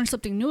 I learned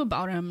something new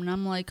about him, and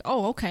I'm like,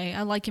 oh, okay,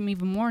 I like him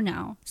even more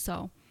now.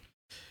 So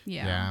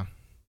yeah.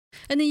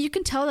 And then you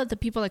can tell that the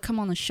people that come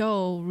on the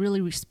show really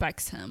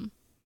respects him.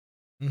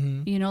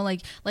 You know,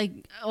 like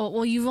oh,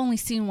 well, you've only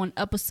seen one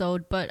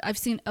episode, but I've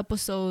seen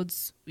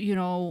episodes, you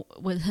know,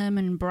 with him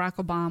and Barack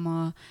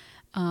Obama,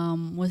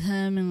 with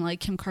him and like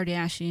Kim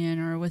Kardashian,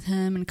 or with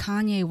him and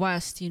Kanye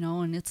West, you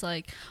know, and it's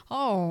like,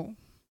 oh,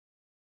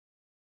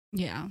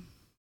 yeah.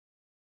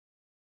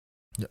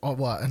 Oh,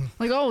 what?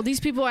 Like, oh, these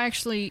people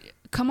actually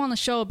come on the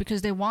show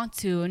because they want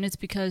to, and it's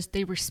because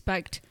they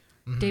respect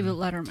David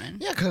Letterman.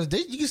 Yeah, because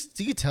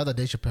you can tell that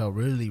Dave Chappelle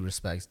really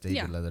respects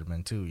David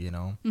Letterman too, you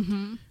know.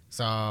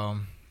 So,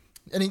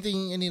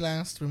 any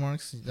last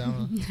remarks?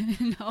 No.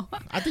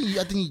 I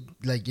think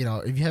like, you know,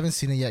 if you haven't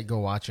seen it yet, go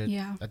watch it.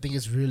 Yeah. I think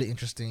it's really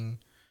interesting.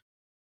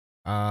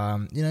 You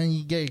know,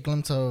 you get a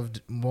glimpse of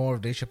more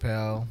of Dave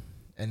Chappelle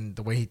and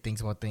the way he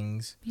thinks about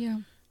things. Yeah.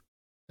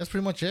 That's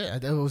pretty much it. I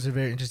thought it was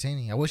very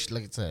entertaining. I wish,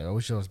 like I said, it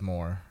was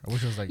more. I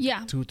wish it was like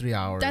 2-3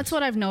 hours. That's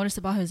what I've noticed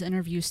about his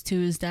interviews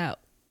too, is that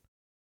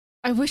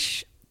I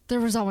wish there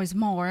was always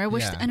more. I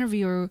wish the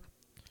interviewer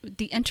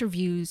the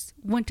interviews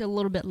went a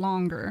little bit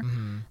longer.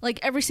 Like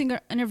every single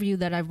interview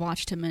that I've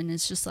watched him in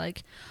is just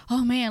like,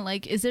 oh man,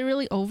 like is it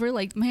really over?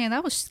 Like man,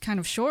 that was kind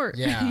of short.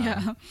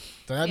 Yeah.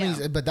 So that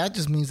means, but that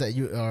just means that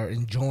you are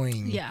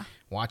enjoying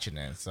watching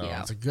it. So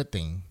it's a good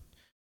thing.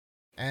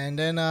 And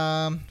then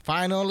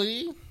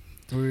finally,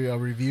 we are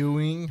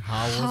reviewing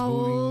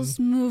Howl's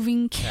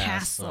Moving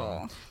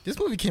Castle. This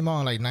movie came out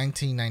in like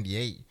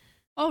 1998.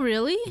 Oh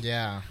really?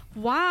 Yeah.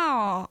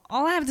 Wow.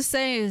 All I have to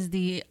say is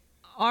the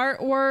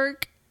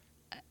artwork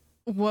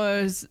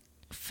was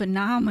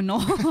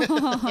phenomenal.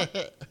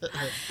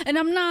 And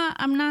I'm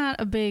not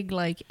a big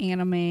like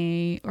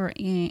anime or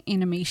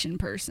animation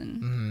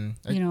person.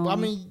 You know, well, I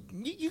mean,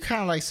 you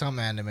kind of like some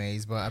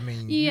animes, but I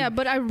mean,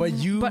 but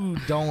you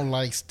don't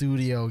like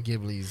Studio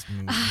Ghibli's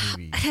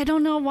movies. I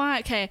don't know why.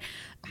 Okay,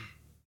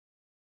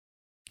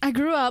 I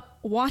grew up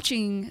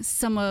watching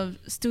some of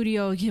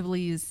Studio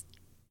Ghibli's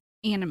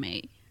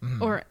anime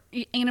or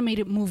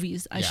animated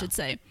movies, I should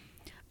say.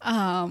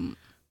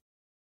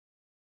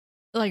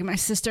 Like my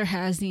sister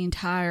has the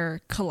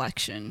entire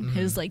collection,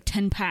 his like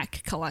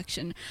 10-pack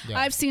collection.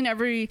 I've seen I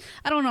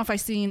don't know if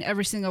I've seen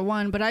every single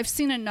one, but I've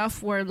seen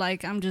enough where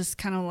like I'm just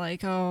kind of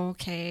like, oh,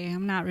 okay,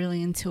 I'm not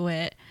really into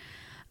it.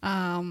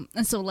 And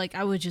so like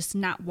I would just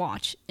not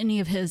watch any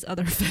of his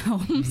other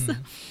films.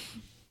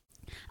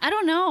 I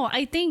don't know.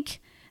 I think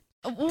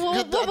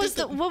what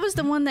was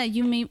the one that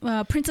you made,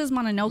 Princess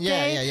Mononoke?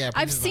 Yeah.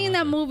 I've seen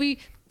that movie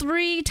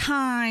 3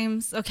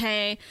 times.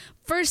 Okay,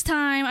 first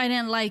time I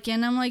didn't like it,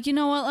 and I'm like, you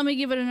know what? Let me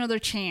give it another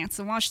chance.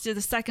 I watched it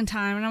the second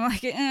time, and I'm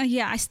like,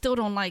 I still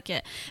don't like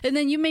it. And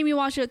then you made me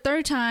watch it a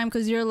third time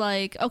because you're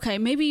like, okay,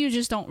 maybe you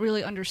just don't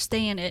really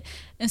understand it,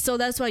 and so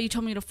that's why you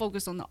told me to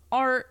focus on the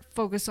art,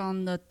 focus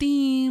on the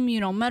theme, you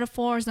know,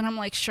 metaphors, and I'm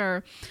like,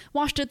 sure.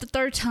 Watched it the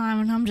third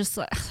time, and I'm just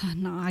like,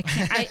 no, I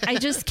can't. I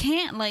just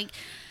can't like.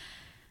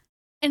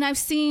 And I've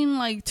seen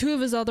like 2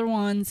 of his other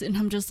ones, and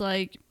I'm just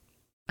like,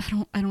 I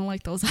don't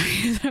like those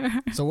either.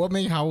 So what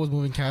made Howl's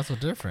Moving Castle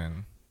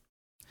different?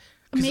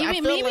 Maybe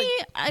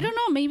I don't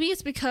know. Maybe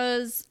it's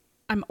because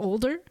I'm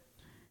older.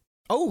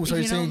 Oh, so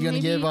you're saying you're gonna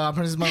give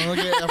Princess Mononoke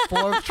a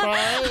 4th try?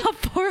 A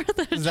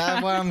 4th try. Is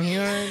that what I'm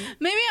hearing?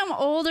 Maybe I'm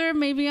older.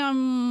 Maybe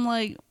I'm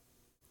like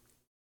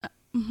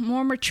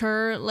more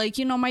mature. Like,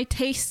 you know, my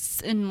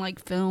tastes in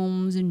like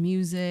films and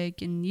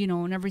music and, you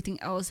know, and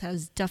everything else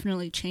has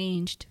definitely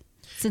changed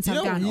since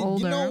I've gotten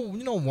older.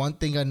 You know one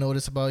thing I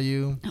noticed about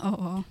you?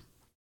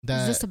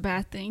 Is this a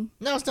bad thing?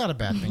 No, it's not a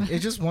bad thing.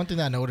 It's just one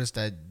thing I noticed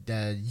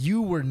that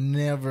you were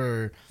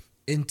never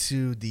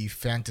into the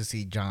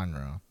fantasy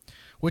genre,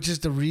 which is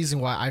the reason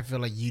why I feel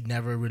like you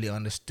never really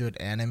understood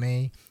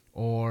anime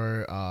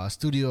or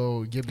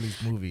Studio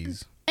Ghibli's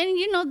movies. And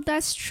you know,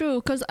 that's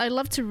true because I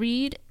love to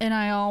read and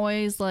I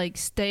always like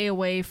stay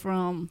away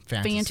from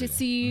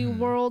fantasy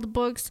world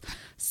books.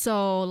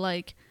 So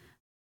like,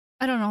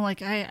 I don't know,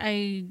 like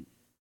I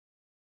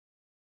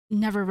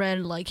never read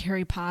like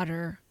Harry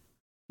Potter,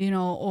 you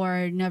know, or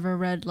I never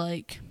read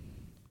like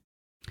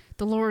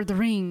The Lord of the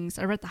Rings.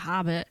 I read The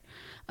Hobbit.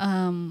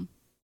 I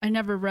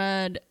never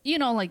read, you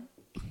know, like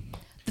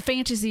the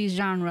fantasy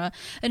genre.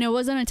 And it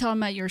wasn't until I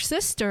met your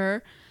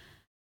sister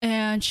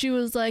and she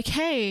was like,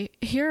 hey,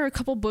 here are a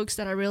couple books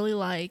that I really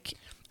like.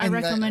 I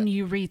recommend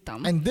you read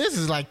them. And this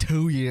is like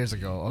 2 years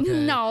ago,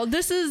 okay? No,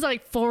 this is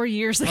like 4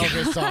 years ago.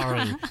 Okay,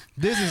 sorry.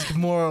 This is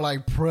more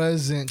like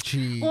present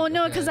cheese. Well,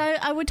 no, because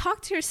I would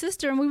talk to your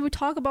sister and we would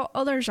talk about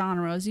other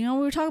genres. You know,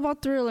 we would talk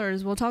about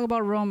thrillers. We'll talk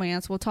about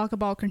romance. We'll talk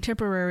about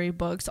contemporary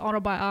books,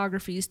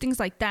 autobiographies, things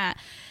like that.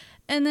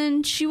 And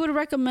then she would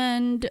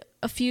recommend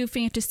a few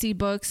fantasy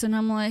books. And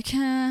I'm like,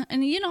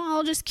 And, you know,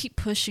 I'll just keep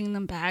pushing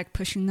them back.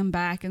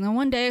 And then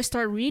one day I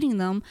start reading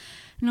them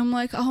and I'm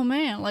like, oh,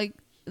 man, like,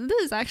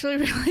 this is actually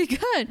really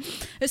good.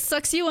 It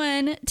sucks you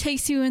in,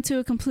 takes you into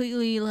a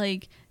completely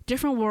like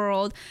different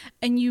world,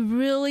 and you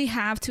really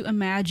have to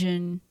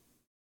imagine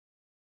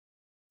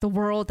the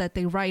world that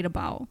they write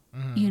about,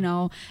 you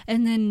know,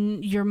 and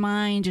then your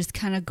mind just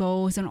kind of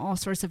goes in all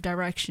sorts of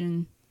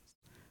direction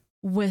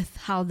with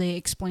how they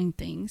explain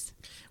things.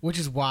 Which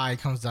is why it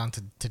comes down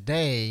to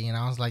today, and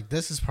I was like,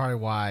 this is probably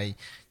why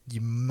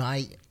you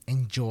might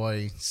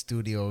enjoy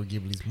Studio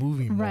Ghibli's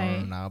movie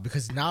more now,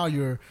 because now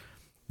you're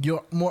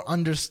more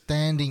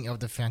understanding of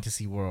the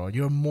fantasy world.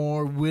 You're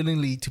more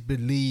willingly to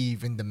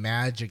believe in the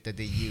magic that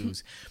they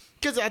use.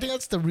 Because I think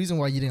that's the reason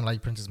why you didn't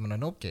like Princess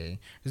Mononoke.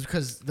 Is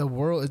because the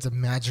world is a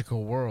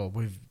magical world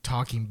with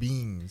talking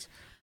beings.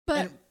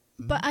 But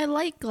I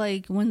like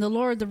when the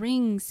Lord of the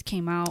Rings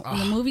came out, when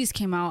the movies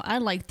came out, I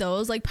like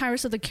those. Like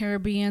Pirates of the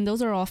Caribbean,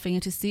 those are all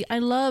fantasy. I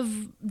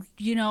love,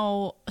 you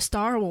know,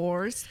 Star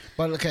Wars.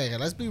 But okay,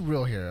 let's be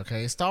real here,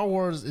 okay? Star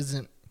Wars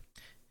isn't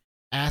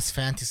as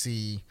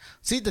fantasy.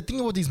 See, the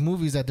thing about these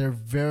movies is that they're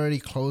very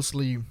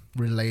closely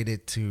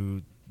related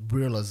to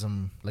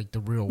realism, like the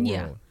real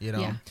world, you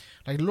know?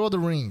 Like Lord of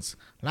the Rings,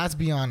 let's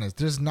be honest,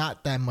 there's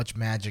not that much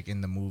magic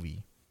in the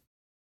movie,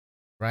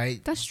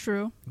 right? That's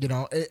true. You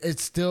know,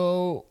 it's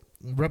still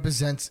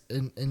represents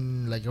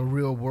in like a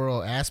real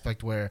world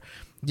aspect where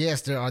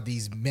yes, there are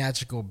these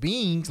magical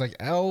beings like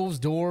elves,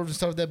 dwarves, and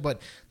stuff like that,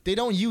 but they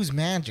don't use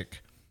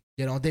magic.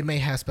 You know, they may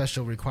have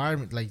special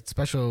requirements, like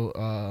special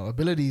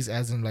abilities,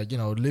 as in like, you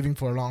know, living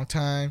for a long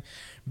time.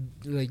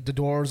 Like the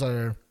dwarves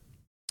are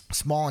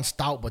small and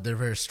stout, but they're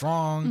very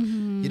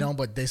strong. You know,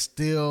 but they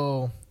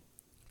still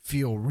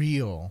feel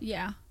real.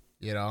 Yeah.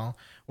 You know,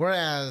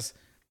 whereas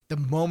the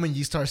moment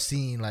you start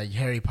seeing like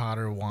Harry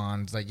Potter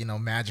wands, like, you know,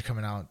 magic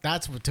coming out,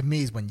 that's what to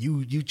me is when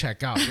you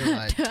check out. You're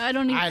like, I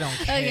don't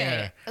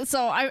care. Okay.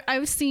 So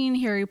I've seen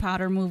Harry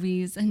Potter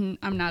movies and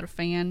I'm not a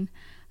fan.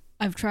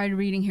 I've tried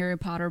reading Harry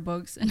Potter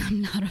books and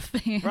I'm not a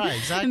fan. Right,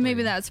 exactly. And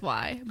maybe that's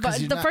why.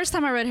 But the first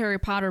time I read Harry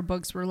Potter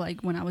books were like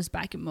when I was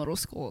back in middle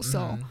school.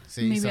 So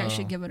maybe I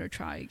should give it a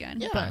try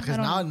again. Yeah, because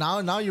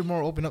now you're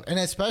more open up. And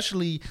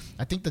especially,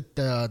 I think that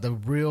the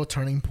real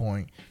turning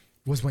point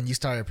was when you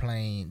started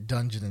playing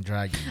Dungeons and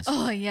Dragons.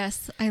 Oh,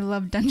 yes. I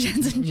love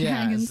Dungeons and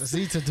Dragons.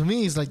 See, to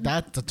me, it's like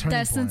that's the turning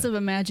point. That sense of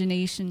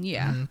imagination,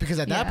 yeah. Because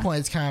at that point,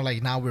 it's kind of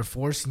like now we're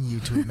forcing you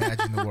to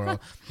imagine the world.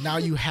 Now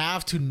you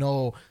have to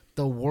know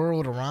the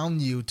world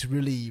around you to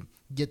really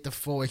get the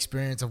full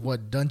experience of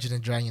what Dungeons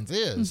and Dragons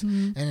is.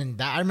 And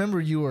that, I remember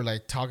you were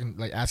like talking,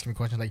 like asking me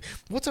questions like,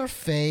 what's our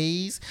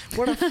fays?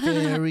 What are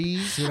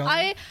fairies? You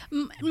know?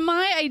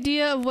 My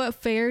idea of what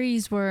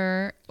fairies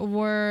were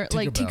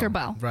like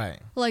Tinkerbell. Right.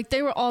 Like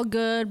they were all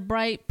good,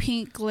 bright,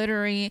 pink,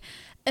 glittery.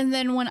 And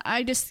then when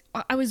I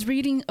was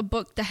reading a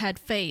book that had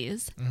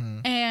fays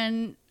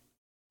and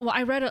well,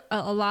 I read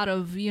a lot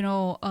of, you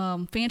know,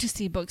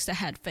 fantasy books that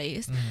had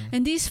fays.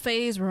 And these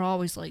fays were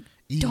always like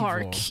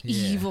dark,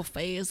 evil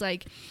fays.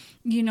 Like,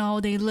 you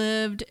know, they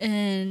lived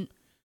in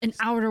an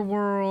outer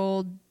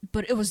world,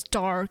 but it was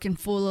dark and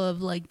full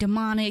of like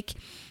demonic,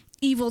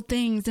 evil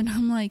things. And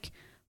I'm like,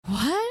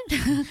 what?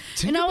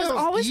 And I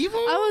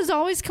was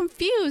always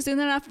confused. And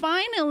then I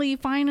finally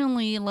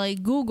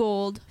like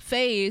Googled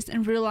fays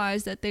and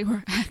realized that they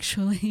were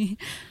actually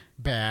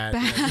bad.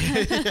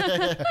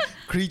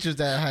 Creatures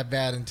that have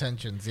bad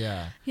intentions.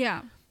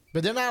 Yeah,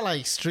 but they're not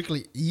like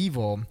strictly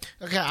evil.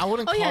 Okay, I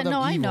wouldn't call them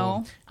evil. I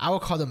know. I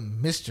would call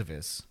them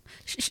mischievous.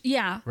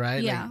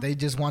 Right. Yeah, like they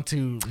just want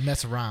to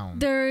mess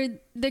around.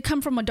 They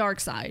come from a dark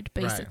side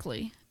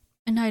basically. Right.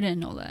 And I didn't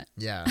know that.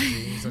 Yeah.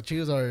 So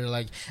choose are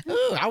like,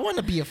 ooh, I want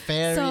to be a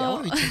fairy. I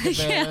want to be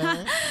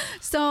Tinkerbell.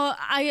 So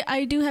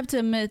I do have to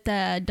admit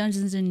that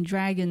Dungeons and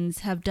Dragons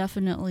have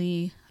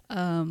definitely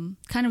kind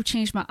of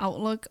changed my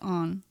outlook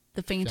on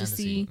the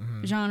fantasy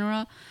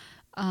genre,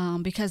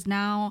 because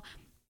now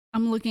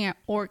I'm looking at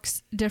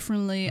orcs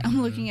differently.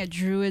 I'm looking at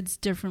druids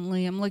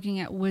differently. I'm looking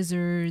at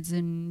wizards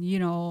and, you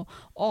know,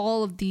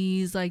 all of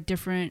these like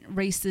different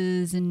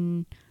races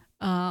and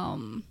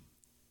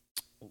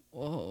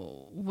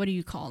what do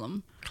you call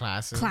them?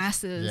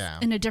 Classes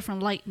in a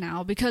different light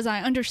now, because I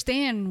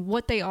understand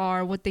what they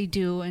are, what they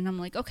do, and I'm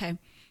like, okay,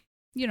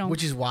 you know.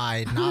 Which is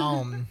why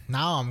now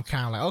I'm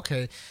kind of like,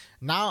 okay,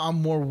 now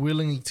I'm more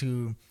willing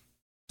to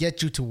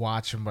get you to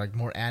watch some like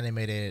more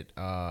animated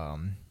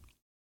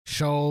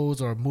shows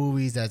or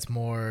movies that's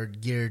more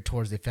geared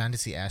towards the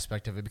fantasy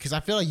aspect of it, because I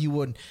feel like you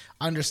would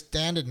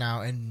understand it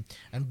now and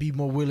be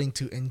more willing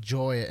to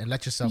enjoy it and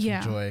let yourself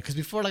enjoy it. Because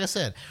before, like I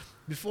said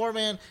before,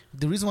 man,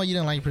 the reason why you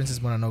didn't like Princess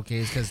Mononoke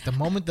is because the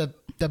moment that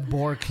the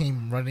boar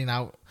came running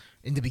out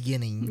in the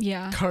beginning,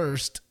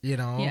 cursed, you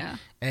know,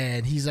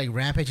 and he's like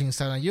rampaging and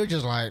stuff, and you're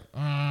just like,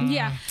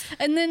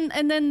 and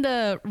then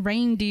the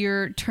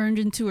reindeer turned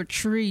into a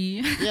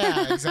tree.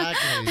 Yeah,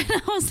 exactly. And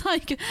I was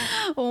like,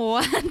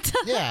 what?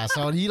 Yeah,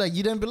 so you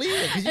didn't believe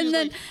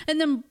it,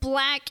 and then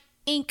black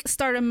ink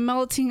started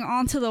melting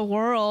onto the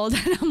world,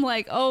 and I'm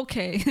like,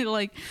 okay,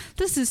 like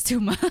this is too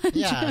much.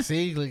 Yeah,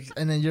 see, like,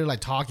 and then you're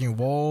like talking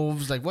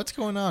wolves, like what's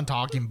going on?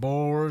 Talking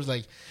boars,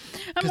 like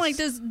I'm like,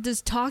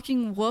 this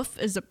talking wolf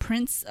is a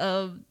prince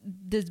of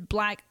this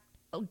black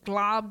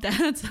glob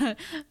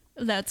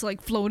that's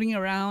like floating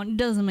around. It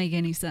doesn't make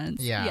any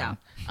sense. Yeah.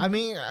 I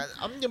mean,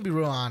 I'm gonna be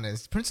real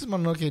honest. Princess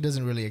Mononoke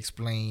doesn't really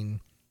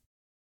explain,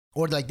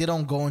 or like they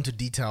don't go into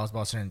details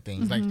about certain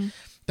things. Like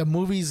the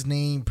movie's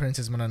named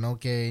Princess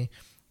Mononoke,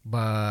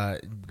 but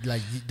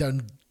like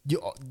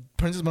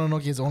Princess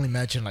Mononoke is only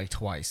mentioned like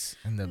twice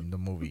in the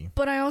movie.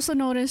 But I also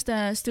noticed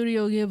that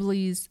Studio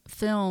Ghibli's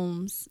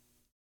films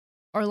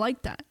are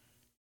like that.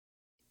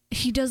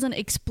 He doesn't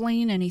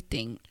explain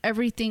anything.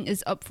 Everything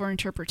is up for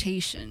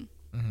interpretation.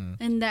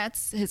 And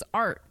that's his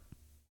art.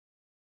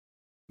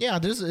 Yeah,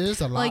 there's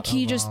a lot. Like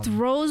he just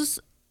throws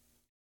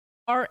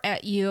art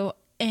at you,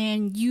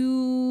 and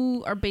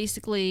you are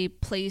basically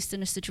placed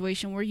in a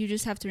situation where you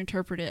just have to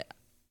interpret it,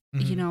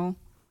 you know,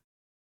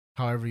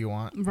 however you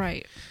want.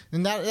 Right.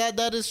 And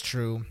that is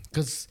true,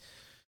 because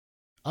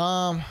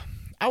I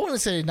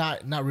wouldn't say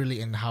not really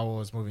in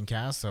Howl's moving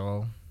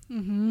castle.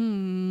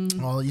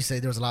 Well, you say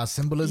there's a lot of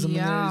symbolism in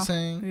there. You're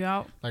saying,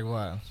 like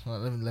what? Well,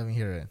 let me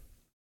hear it.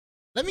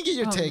 Let me get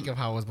your take of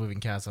Howl's Moving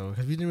Castle,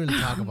 because we didn't really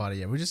talk about it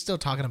yet. We're just still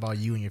talking about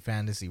you and your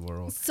fantasy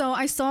world. So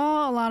I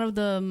saw a lot of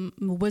the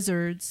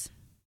wizards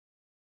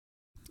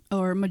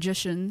or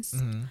magicians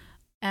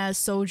as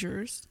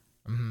soldiers.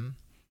 Mm-hmm.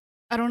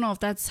 I don't know if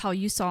that's how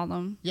you saw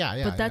them.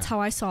 Yeah. But that's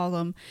how I saw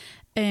them.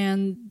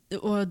 And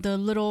the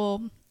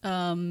little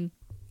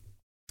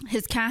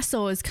his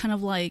castle is kind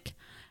of like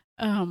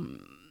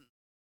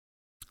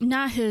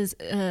not his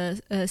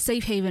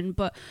safe haven,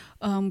 but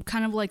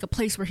kind of like a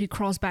place where he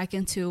crawls back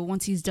into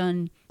once he's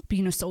done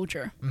being a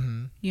soldier.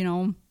 Mm-hmm. You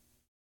know.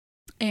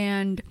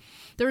 And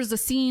there's a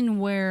scene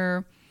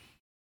where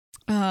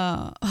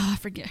I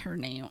forget her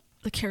name,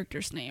 the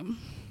character's name.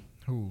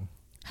 Who?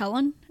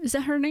 Helen? Is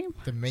that her name?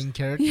 The main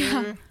character?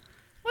 Yeah.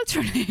 What's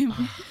her name?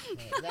 Man,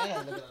 I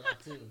had to look at that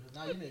too.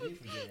 Now you made me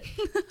forget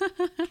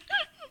it.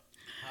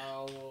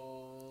 How?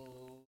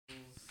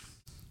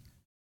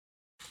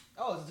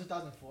 Oh, it's a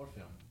 2004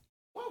 film.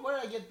 Where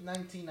did I get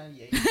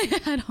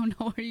 1998? I don't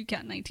know where you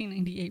got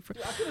 1998 from.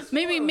 Dude,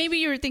 Maybe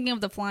you were thinking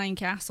of The Flying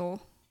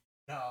Castle.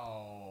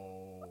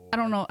 No. I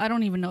don't know. I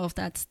don't even know if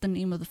that's the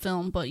name of the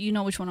film, but you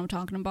know which one I'm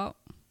talking about.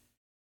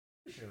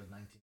 Pretty sure it was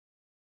 19.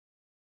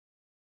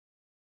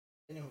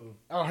 Anywho.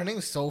 Oh, her name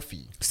is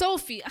Sophie.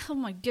 Sophie. Oh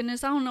my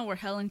goodness. I don't know where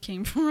Helen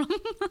came from.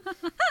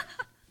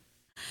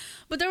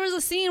 But there was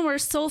a scene where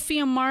Sophie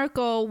and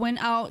Marco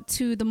went out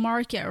to the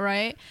market,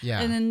 right? Yeah.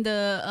 And then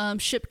the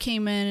ship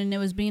came in and it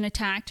was being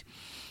attacked.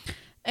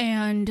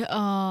 And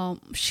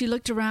she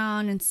looked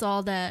around and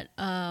saw that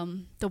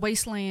the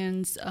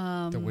Wastelands...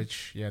 the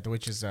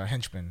witch's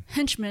henchmen.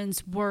 Henchmen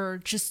were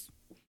just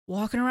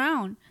walking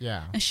around.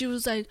 Yeah. And she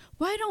was like,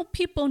 why don't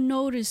people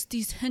notice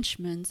these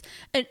henchmen?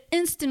 And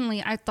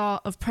instantly I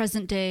thought of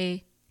present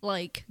day,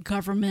 like,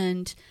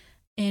 government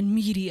and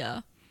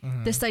media.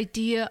 Mm-hmm. This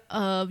idea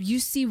of you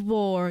see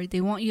war,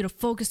 they want you to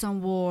focus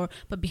on war,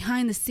 but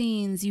behind the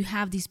scenes you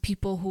have these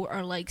people who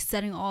are like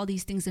setting all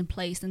these things in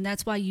place, and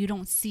that's why you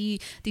don't see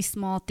these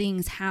small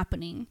things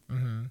happening.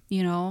 Mm-hmm.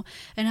 You know?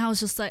 And I was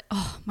just like,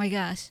 oh my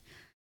gosh,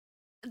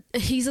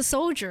 he's a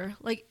soldier.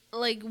 Like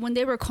when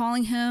they were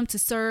calling him to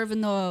serve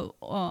in the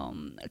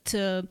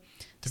to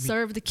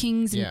serve the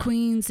kings and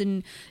queens,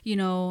 and you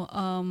know,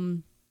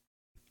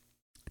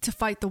 to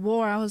fight the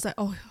war, I was like,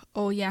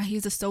 oh yeah,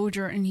 he's a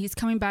soldier, and he's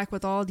coming back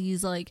with all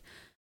these like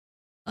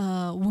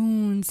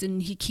wounds,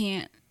 and he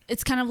can't.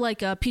 It's kind of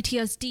like a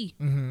PTSD,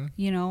 mm-hmm.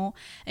 you know,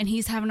 and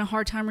he's having a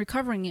hard time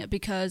recovering it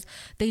because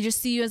they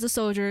just see you as a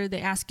soldier.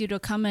 They ask you to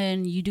come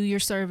in, you do your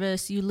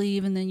service, you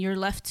leave, and then you're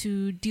left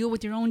to deal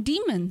with your own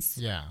demons.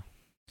 Yeah,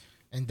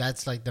 and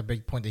that's like the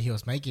big point that he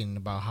was making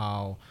about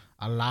how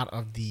a lot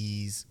of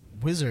these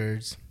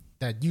wizards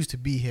that used to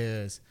be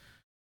his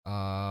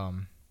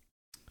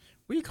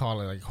what do you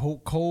call it? Like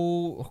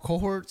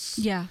cohorts?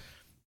 Yeah.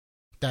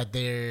 That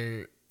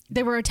they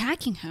were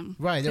attacking him.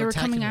 Right. They were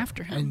coming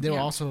after him. And they were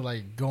also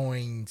like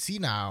going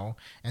senile,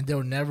 and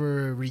they'll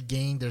never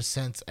regain their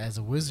sense as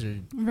a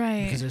wizard.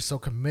 Right. Because they're so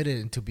committed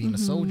into being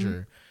mm-hmm. a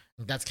soldier.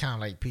 And that's kind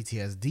of like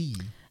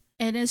PTSD.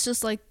 And it's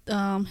just like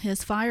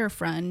his fire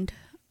friend.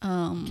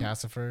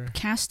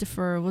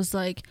 Castifer was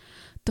like,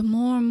 the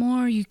more and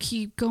more you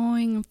keep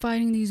going and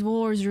fighting these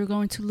wars, you're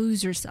going to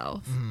lose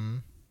yourself. Mm-hmm.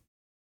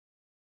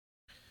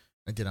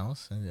 Anything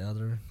else? Any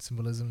other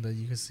symbolism that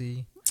you can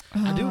see?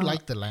 I do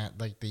like the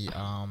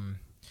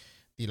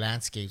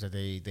landscapes that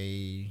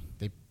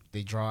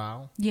they draw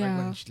out.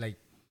 Yeah. Like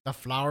the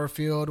flower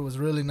field was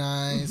really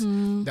nice.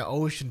 Mm-hmm. The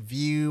ocean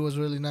view was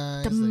really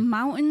nice. The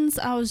mountains,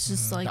 I was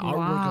just like, the wow. The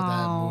artwork of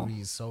that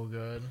movie is so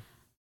good.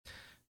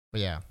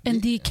 But yeah.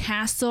 And the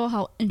castle,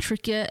 how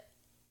intricate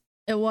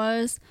it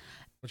was.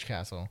 Which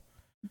castle?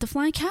 The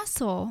Flying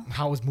Castle.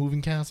 How was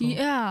Moving Castle?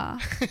 Yeah.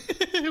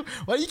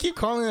 Why do you keep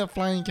calling it a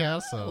Flying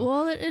Castle?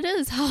 Well, it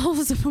is. How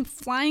was a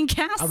Flying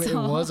Castle? I mean, it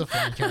was a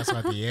Flying Castle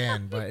at the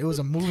end, but it was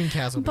a Moving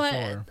Castle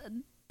before.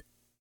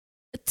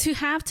 To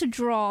have to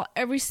draw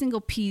every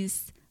single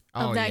piece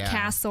of that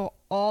castle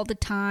all the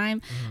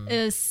time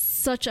is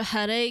such a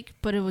headache,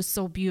 but it was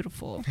so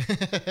beautiful.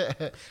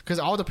 Because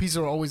all the pieces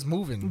are always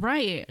moving.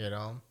 Right. You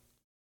know?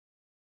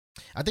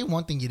 I think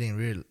one thing you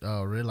didn't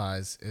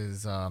realize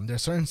is there are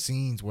certain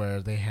scenes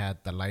where they had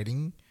the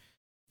lighting,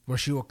 where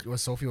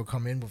Sophie will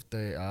come in with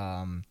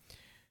the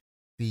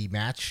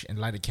match and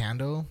light a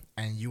candle,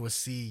 and you will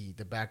see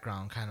the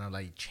background kind of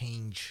like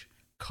change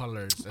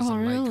colors as the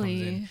light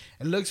comes in.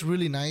 It looks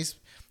really nice.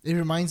 It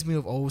reminds me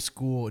of old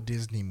school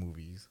Disney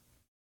movies.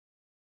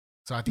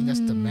 So I think that's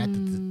the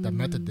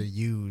method they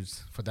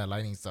use for that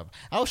lighting stuff.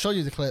 I'll show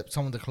you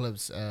some of the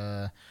clips.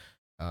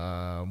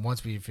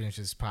 Once we finish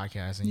this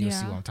podcast, and you'll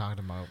see what I'm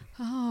talking about.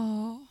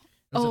 Oh,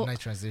 it was a nice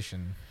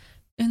transition.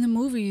 In the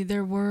movie,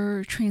 there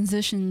were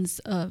transitions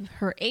of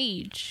her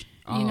age.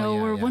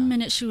 Where 1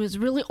 minute she was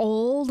really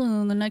old,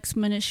 and the next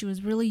minute she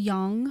was really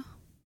young.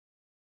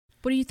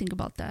 What do you think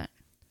about that?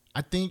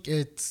 I think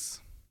it's.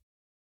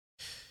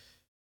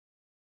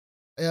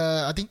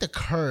 I think the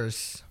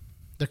curse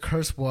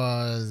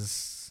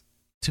was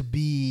to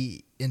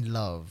be in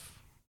love.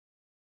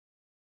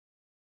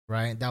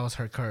 Right, that was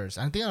her curse.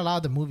 I think a lot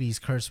of the movie's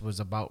curse was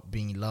about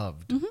being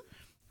loved, mm-hmm.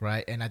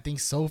 right? And I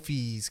think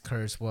Sophie's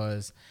curse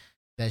was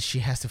that she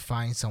has to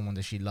find someone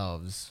that she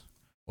loves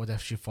or that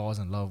she falls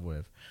in love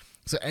with.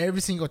 So every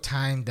single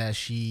time that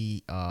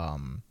she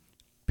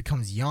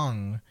becomes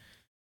young,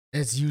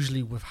 it's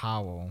usually with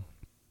Howell,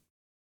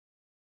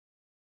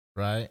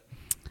 right?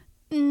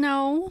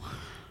 No.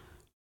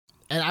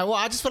 And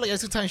I just feel like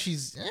every time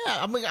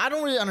I mean, I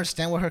don't really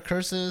understand what her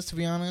curse is, to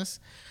be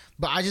honest.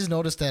 But I just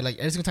noticed that like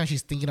every single time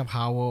she's thinking of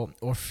Howell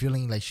or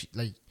feeling like she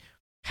like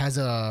has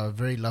a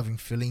very loving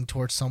feeling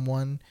towards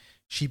someone,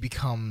 she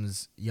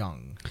becomes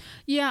young.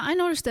 Yeah, I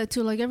noticed that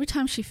too. Like every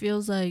time she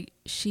feels like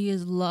she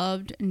is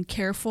loved and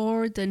cared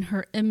for, then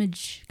her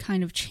image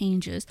kind of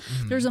changes.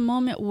 Mm-hmm. There's a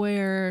moment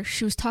where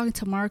she was talking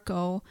to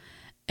Marco,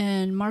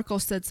 and Marco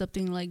said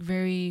something like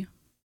very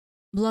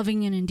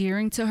loving and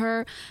endearing to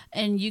her,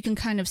 and you can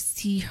kind of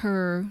see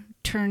her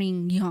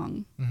turning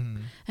young. Mm-hmm.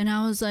 And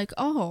I was like,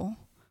 oh,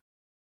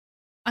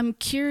 I'm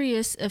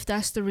curious if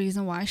that's the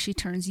reason why she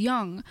turns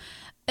young.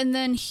 And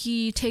then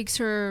he takes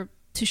her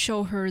to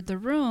show her the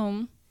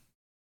room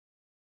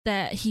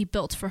that he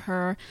built for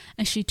her,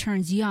 and she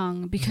turns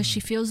young because she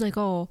feels like,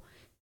 oh,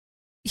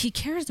 he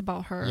cares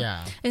about her.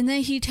 Yeah. And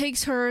then he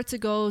takes her to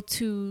go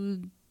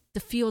to the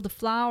field of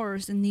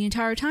flowers, and the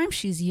entire time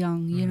she's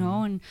young, you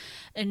know,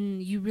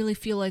 and you really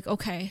feel like,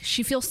 okay,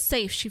 she feels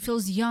safe, she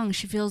feels young,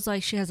 she feels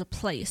like she has a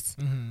place.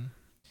 Mm-hmm.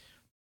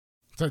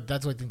 So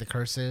that's what I think the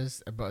curse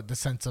is, about the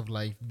sense of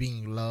like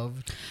being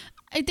loved.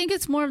 I think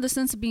it's more of the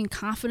sense of being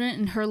confident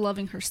in her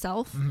loving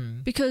herself,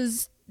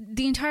 because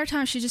the entire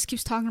time she just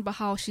keeps talking about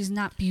how she's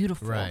not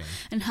beautiful, Right.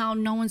 and how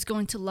no one's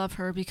going to love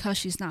her because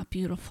she's not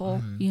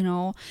beautiful, you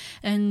know.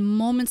 And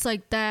moments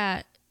like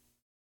that,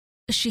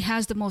 she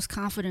has the most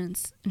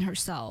confidence in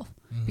herself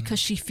because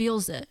she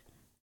feels it,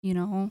 you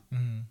know.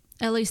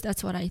 At least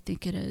that's what I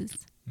think it is.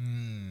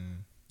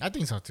 I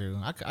think so too.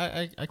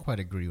 I quite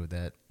agree with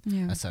that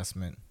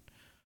assessment.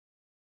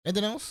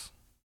 Anything else?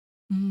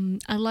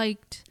 I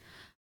liked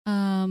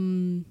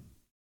the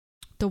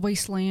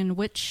Wasteland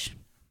Witch.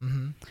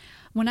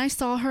 When I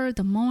saw her,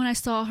 the moment I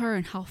saw her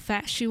and how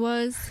fat she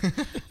was,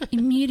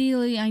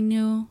 immediately I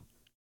knew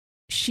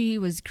she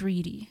was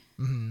greedy.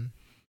 And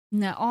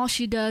that all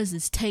she does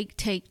is take.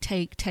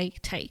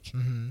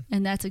 And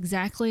that's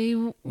exactly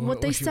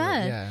what they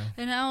said.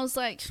 And I was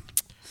like...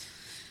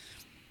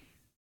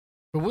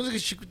 But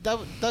wasn't that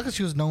because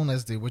she was known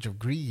as the Witch of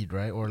Greed,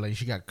 right? Or like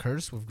she got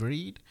cursed with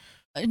greed?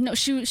 No,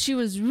 she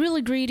was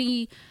really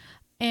greedy,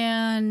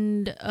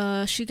 and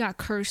she got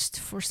cursed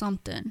for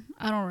something.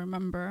 I don't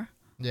remember.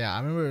 Yeah,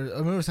 I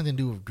remember something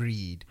to do with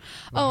greed.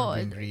 Oh,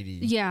 being greedy.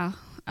 Yeah,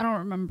 I don't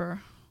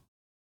remember.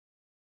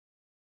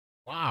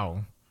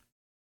 Wow.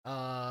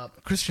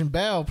 Christian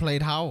Bale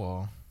played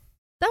Howell.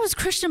 That was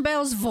Christian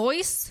Bale's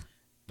voice?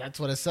 That's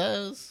what it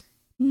says.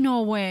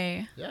 No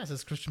way. Yeah, it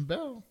says Christian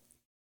Bale.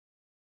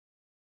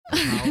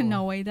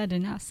 No way, that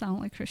did not sound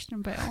like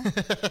Christian Bale.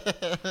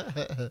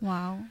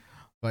 Wow.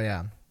 But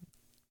yeah.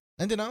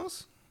 Anything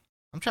else?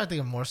 I'm trying to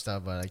think of more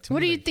stuff, but like,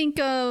 what do you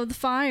think of the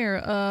fire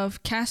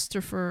of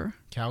Calcifer?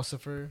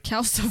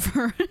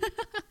 What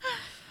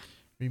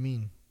do you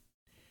mean?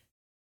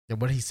 Yeah,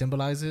 what he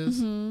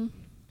symbolizes?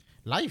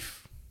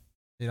 Life.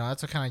 You know,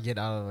 that's what kind of get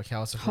out of a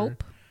Calcifer.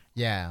 Hope.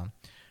 Yeah.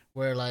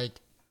 Where like,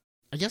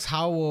 I guess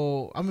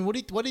Howell. I mean, what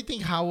do you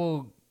think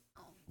Howell?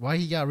 Why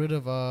he got rid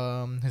of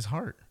his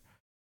heart?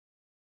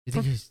 You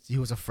think he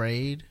was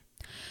afraid?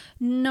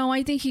 No,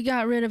 I think he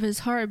got rid of his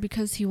heart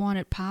because he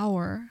wanted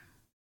power.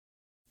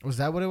 Was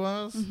that what it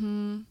was?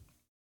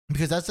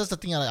 Because that's the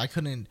thing. I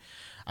couldn't.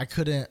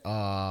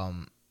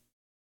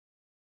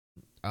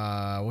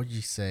 What did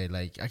you say?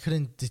 Like, I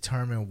couldn't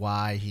determine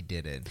why he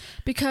did it.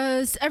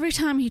 Because every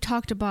time he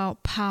talked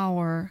about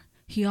power,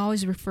 he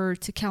always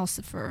referred to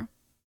Calcifer.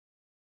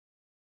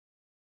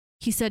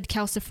 He said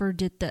Calcifer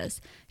did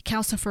this.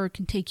 Calcifer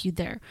can take you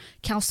there.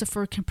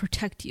 Calcifer can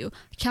protect you.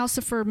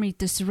 Calcifer made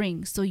this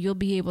ring, so you'll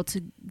be able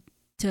to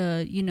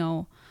you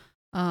know.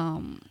 I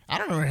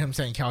don't remember him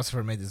saying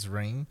Calcifer made this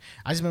ring.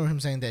 I just remember him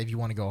saying that if you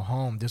want to go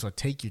home, this will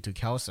take you to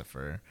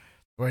Calcifer.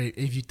 Or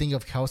if you think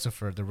of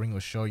Calcifer, the ring will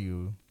show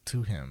you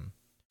to him.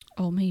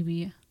 Oh,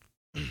 maybe.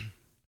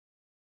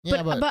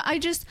 Yeah, but I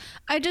just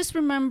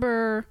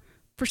remember,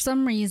 for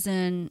some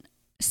reason,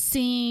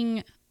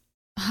 seeing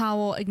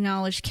Howell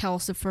acknowledge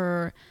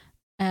Calcifer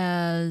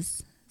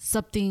as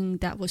something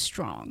that was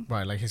strong.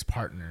 Right, like his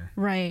partner.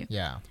 Right.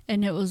 Yeah.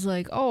 And it was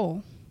like,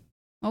 oh,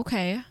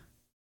 okay.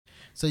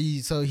 So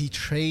he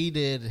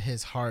traded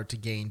his heart to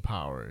gain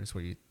power, is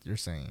what you're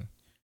saying.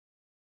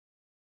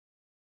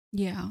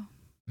 Yeah.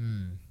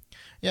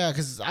 Yeah,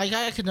 because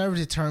I could never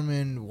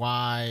determine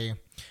why,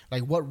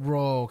 like, what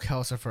role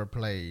Calcifer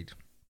played.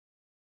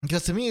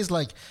 Because to me, it's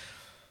like,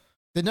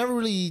 they never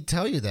really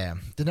tell you that.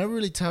 They never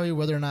really tell you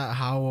whether or not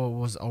Howell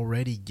was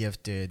already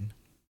gifted,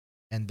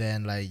 and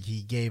then, like,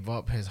 he gave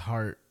up his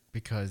heart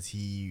because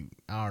he,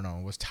 I don't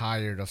know, was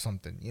tired of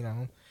something, you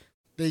know?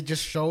 They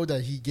just showed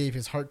that he gave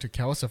his heart to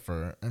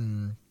Calcifer,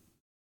 and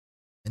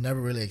it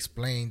never really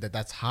explained that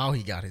that's how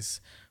he got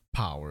his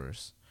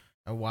powers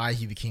and why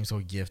he became so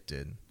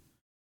gifted.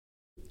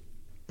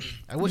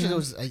 I wish there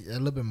was a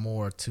little bit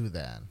more to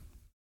that.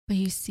 But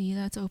you see,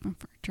 that's open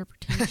for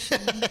interpretation.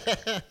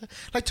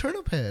 Like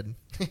Turnip Head.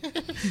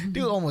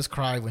 Dude almost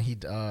cried when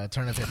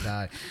Turnip Head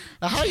died.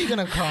 Now, how are you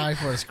gonna cry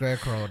for a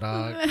scarecrow,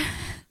 dog?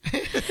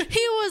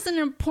 He was an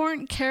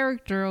important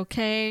character,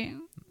 okay?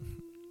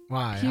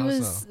 Why? He How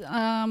was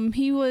so?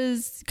 he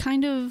was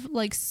kind of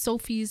like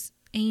Sophie's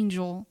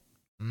angel.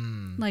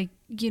 Like,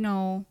 you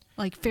know,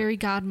 like fairy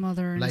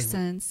godmother in Like, a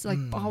sense. Like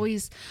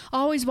always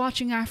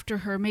watching after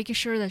her, making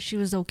sure that she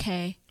was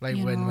okay. Like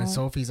you when know?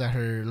 Sophie's at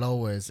her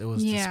lowest, it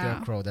was the Yeah.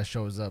 scarecrow that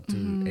shows up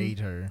to aid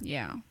her.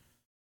 Yeah.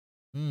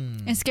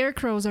 Mm. And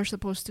scarecrows are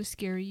supposed to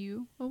scare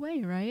you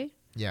away, right?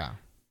 Yeah.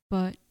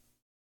 But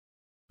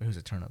But who's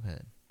a Turnip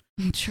Head?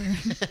 sure.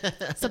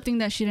 Something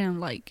that she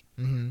didn't like.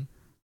 Mm-hmm.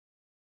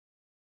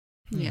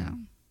 Yeah.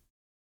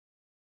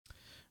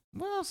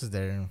 What else is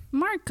there?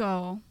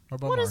 Marco. What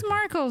about What is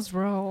Marco? Marco's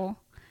role?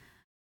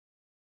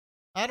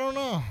 I don't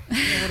know.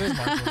 Yeah, what is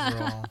Marco's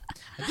role?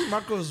 I think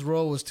Marco's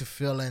role was to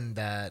fill in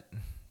that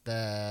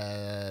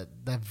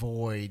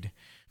void,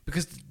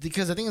 because the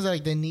thing is,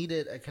 like, they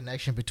needed a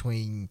connection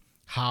between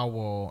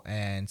Howell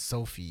and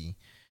Sophie,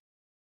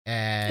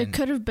 and It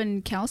could have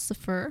been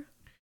Calcifer.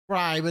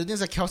 right, but the thing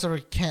is like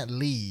Calcifer can't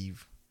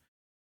leave.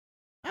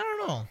 I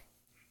don't know.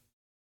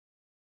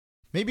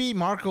 Maybe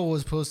Marco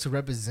was supposed to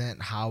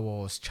represent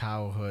Howell's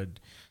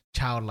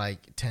childlike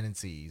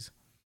tendencies,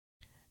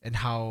 and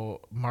how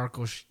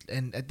Marco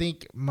and I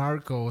think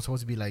Marco was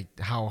supposed to be like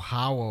how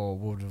Howell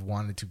would have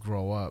wanted to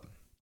grow up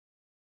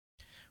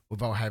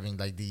without having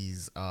like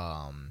these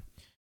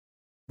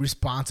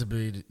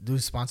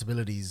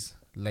responsibilities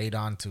laid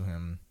onto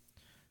him.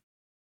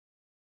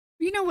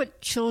 You know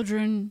what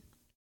children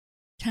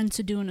tend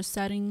to do in a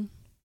setting?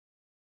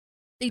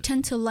 They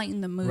tend to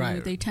lighten the mood.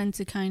 Right. They tend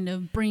to kind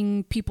of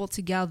bring people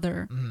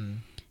together. Mm-hmm.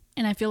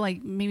 And I feel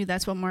like maybe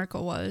that's what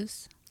Marco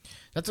was.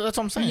 That's what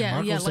I'm saying. Yeah,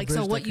 Marco yeah. was the Like, so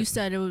bridge what that you could-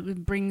 said,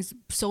 it brings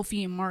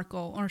Sophie and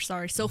Marco, or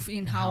sorry, Sophie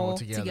and Howell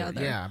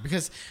together. Yeah,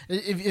 because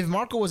if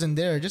Marco wasn't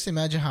there, just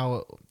imagine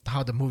how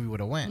the movie would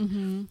have went.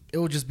 Mm-hmm. It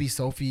would just be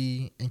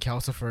Sophie and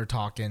Calcifer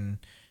talking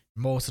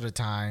most of the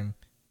time,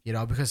 you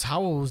know, because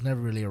Howell was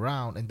never really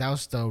around, and that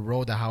was the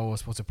role that Howell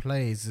was supposed to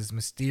play, is this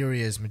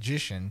mysterious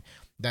magician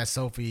that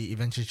Sophie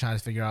eventually tries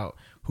to figure out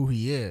who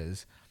he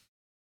is.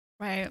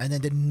 Right. And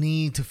then they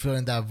need to fill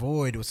in that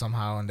void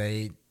somehow,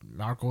 and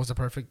Marco was the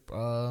perfect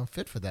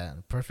fit for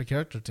that, perfect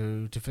character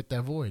to fit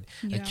that void.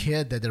 Yeah. A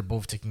kid that they're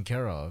both taking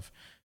care of,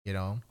 you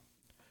know.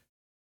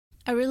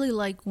 I really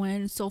like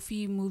when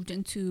Sophie moved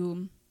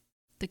into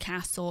the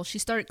castle. She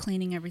started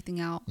cleaning everything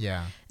out.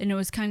 Yeah. And it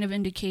was kind of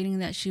indicating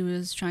that she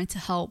was trying to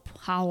help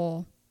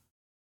Howell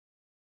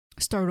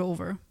start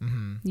over,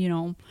 Mm-hmm. you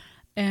know.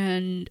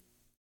 And,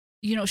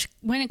 you know, she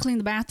went and cleaned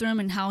the bathroom,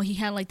 and how he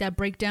had like that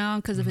breakdown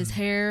because of his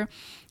hair.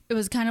 It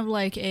was kind of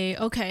like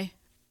okay,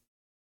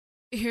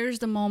 here's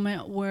the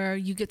moment where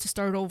you get to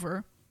start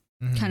over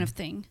kind of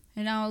thing.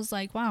 And I was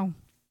like, wow.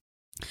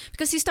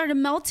 Because he started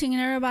melting,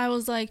 and everybody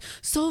was like,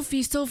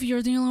 Sophie,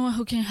 you're the only one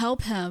who can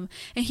help him.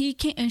 And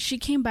she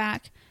came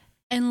back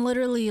and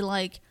literally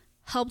like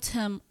helped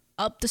him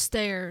up the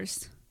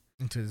stairs.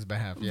 into his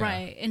behalf. Yeah.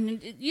 Right.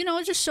 And you know,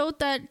 it just showed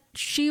that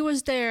she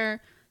was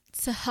there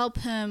to help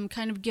him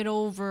kind of get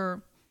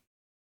over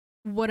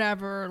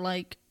whatever,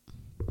 like,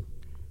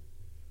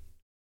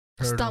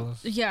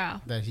 Hurdles yeah.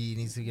 that he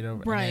needs to get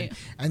over. Right.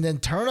 And then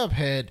Turnip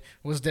Head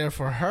was there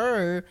for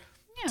her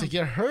Yeah. to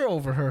get her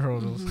over her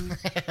hurdles.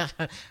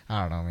 Mm-hmm.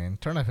 I don't know, man.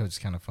 Turnip Head was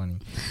kind of funny.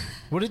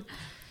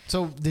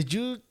 So did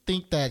you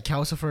think that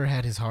Calcifer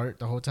had his heart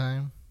the whole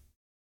time?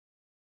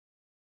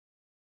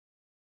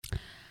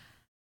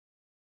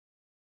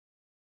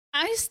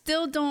 I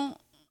still don't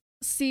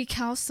see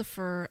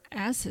Calcifer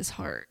as his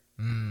heart.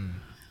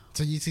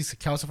 So you see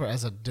Calcifer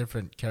as a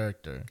different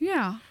character.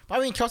 Yeah. But,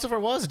 I mean, Calcifer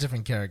was a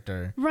different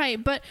character.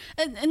 Right, but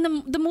and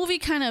the movie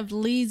kind of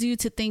leads you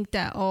to think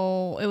that,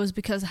 oh, it was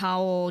because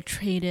Howell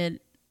traded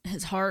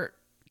his heart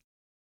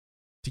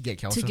To get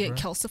Calcifer. to get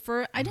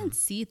Calcifer. I didn't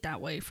see it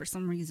that way for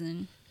some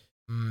reason.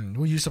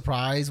 Were you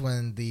surprised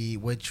when the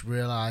witch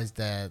realized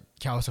that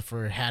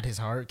Calcifer had his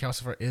heart?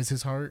 Calcifer is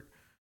his heart?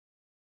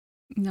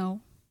 No.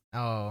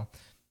 Oh.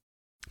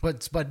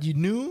 But you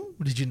knew?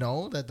 Did you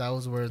know that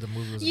was where the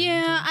movie was leading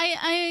Yeah, to?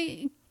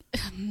 I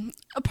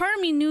a part of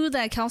me knew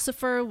that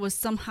Calcifer was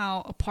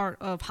somehow a part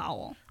of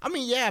Howell. I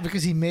mean, yeah,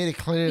 because he made it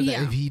clear that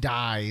Yeah. if he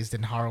dies,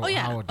 then Howell Oh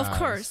yeah, Howell dies. of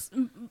course.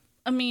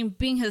 I mean,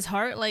 being his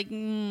heart, like,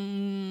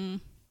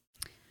 not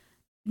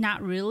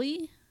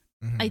really.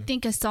 Mhm. I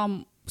think I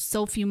saw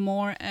Sophie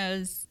more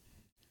as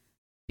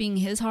being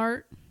his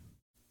heart.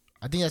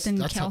 I think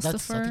than I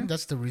Calcifer. think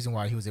that's the reason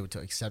why he was able to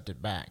accept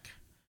it back.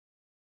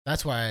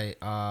 That's why.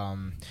 I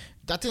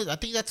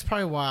think that's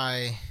probably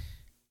why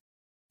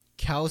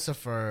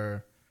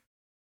Calcifer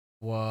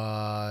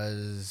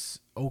was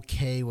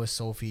okay with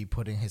Sophie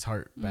putting his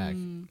heart back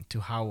to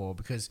Howell,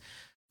 because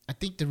I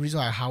think the reason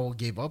why Howell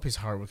gave up his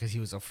heart was because he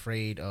was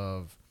afraid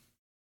of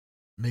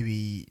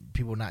maybe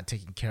people not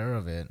taking care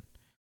of it.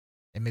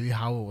 and maybe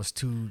Howell was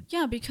too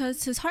Yeah,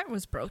 because his heart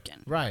was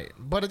broken. right.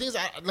 But the thing is,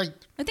 I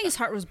think his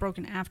heart was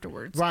broken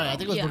afterwards. right. though. I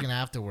think it was Yeah. broken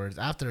afterwards,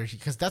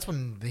 because that's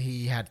when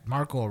he had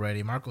Marco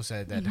already. Marco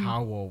said that Mhm.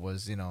 Howell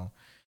was,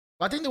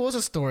 I think there was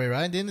a story,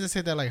 right? Didn't they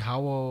say that like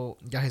Howell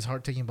got his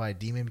heart taken by a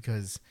demon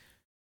because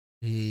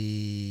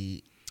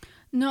he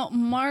No,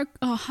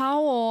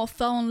 Howell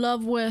fell in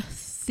love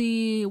with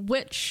the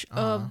witch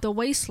of the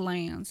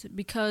wastelands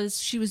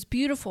because she was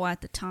beautiful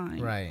at the time.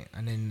 right,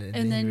 and then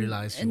he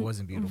realized she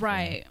wasn't beautiful,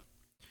 Right.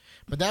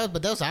 But that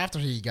was after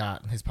he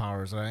got his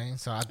powers, right?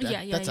 So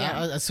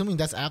Yeah. assuming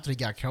that's after he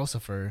got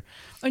Calcifer,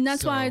 And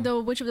that's why So- the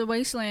witch of the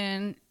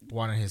wasteland,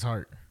 wanted his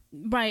heart.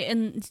 right?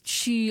 And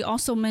she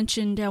also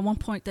mentioned at one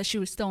point that she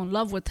was still in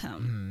love with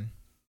him.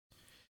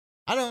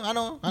 I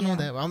know Yeah.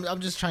 that.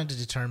 I'm just trying to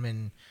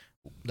determine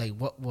like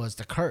what was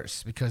the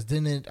curse, because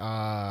didn't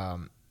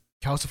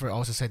Calcifer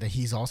also say that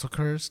he's also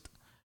cursed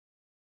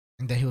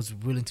and that he was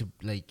willing to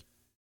like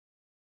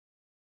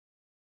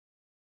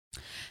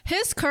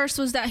His curse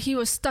was that he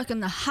was stuck in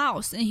the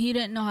house and he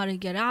didn't know how to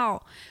get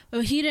out.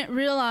 But he didn't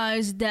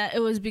realize that it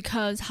was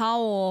because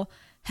Howell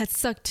had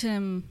sucked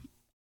him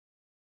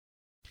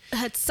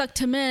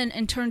in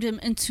and turned him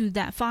into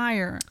that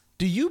fire.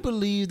 Do you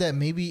believe that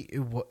maybe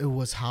it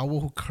was Howell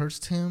who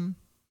cursed him,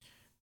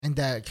 and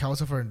that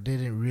Calcifer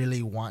didn't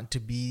really want to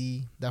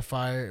be that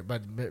fire,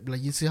 but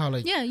like you see how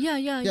like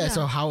Yeah.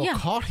 so Howell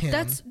caught him.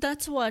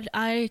 That's what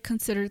I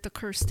considered the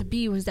curse to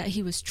be, was that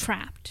he was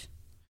trapped.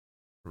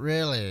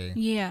 Really?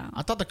 Yeah.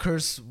 I thought the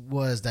curse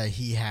was that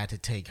he had to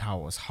take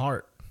Howell's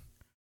heart,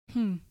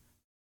 and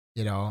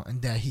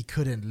that he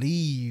couldn't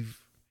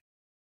leave,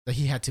 that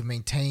he had to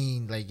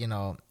maintain, like,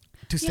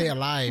 to stay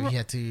alive, he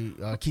had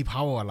to keep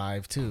Howell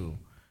alive too.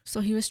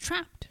 So he was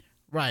trapped.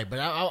 Right, but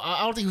I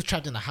don't think he was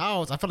trapped in the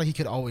house. I felt like he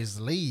could always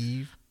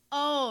leave.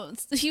 Oh,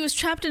 he was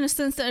trapped in a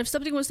sense that if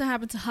something was to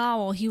happen to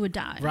Howell, he would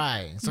die.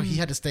 Right, so he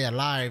had to stay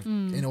alive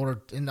in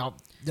order, in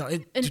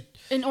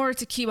order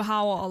to keep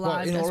Howell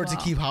alive. in order to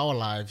keep Howell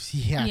alive,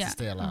 he had to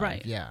stay alive.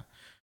 right. Yeah,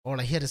 or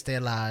like he had to stay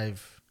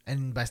alive,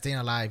 and by staying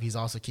alive, he's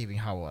also keeping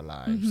Howell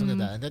alive. Something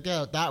like that.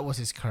 And that was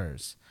his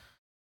curse.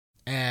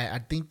 And I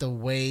think the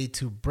way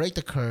to break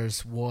the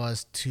curse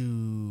was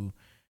to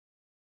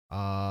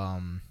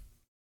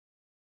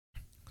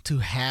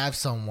have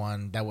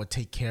someone that would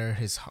take care of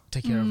his heart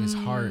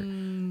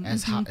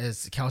as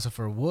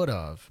Calcifer would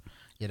have,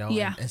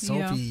 Yeah, and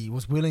Sophie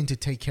was willing to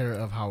take care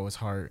of Howell's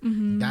heart.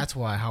 That's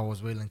why Howell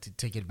was willing to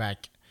take it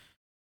back,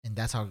 and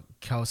that's how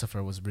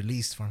Calcifer was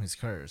released from his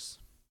curse.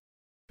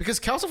 Because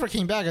Calcifer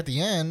came back at the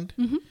end,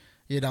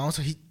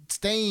 so he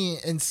staying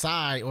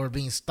inside or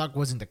being stuck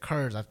wasn't the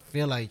curse. I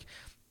feel like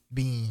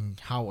being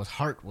Howell's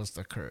heart was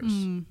the curse.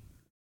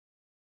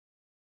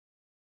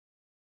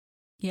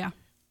 Yeah.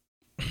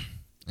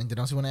 Anything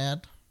else you want to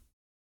add?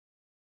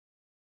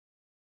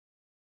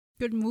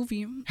 Good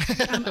movie.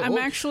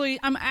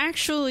 I'm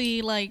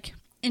actually like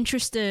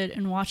interested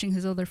in watching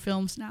his other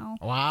films now.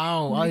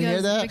 Wow, I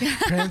hear that.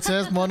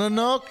 Princess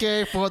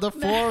Mononoke for the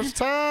fourth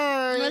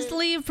time. Let's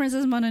leave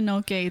Princess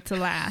Mononoke to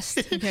last.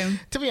 Okay.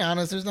 To be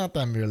honest, there's not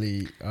that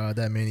really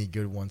that many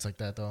good ones like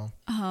that though.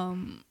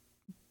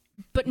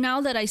 But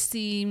now that I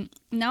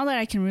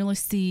can really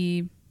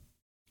see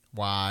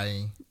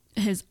why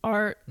his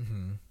art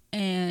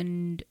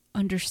and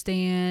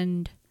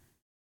understand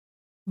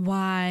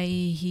why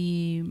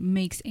he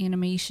makes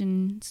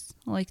animations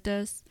like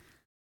this,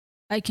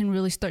 I can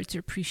really start to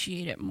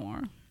appreciate it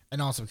more.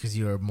 And also because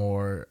you're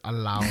more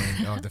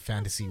allowing of the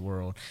fantasy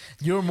world.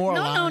 You're more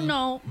allowing.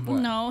 No.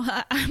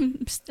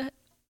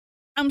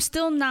 I'm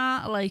still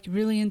not like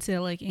really into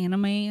like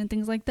anime and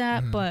things like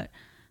that, but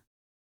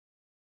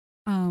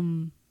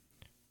I'm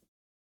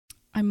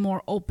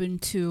more open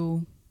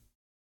to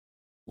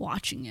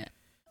watching it.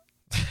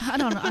 I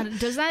don't know.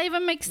 Does that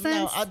even make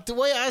sense? No, the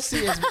way I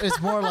see it, it's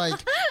more like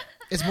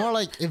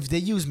if they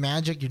use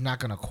magic, you're not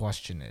gonna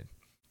question it.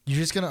 You're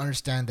just gonna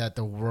understand that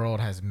the world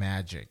has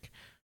magic,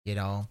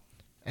 and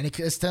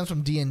it stems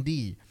from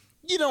D&D.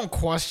 You don't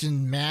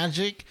question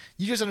magic.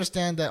 You just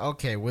understand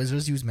that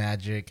wizards use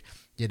magic.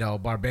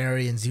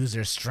 Barbarians use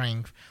their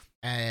strength,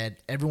 and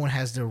everyone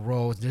has their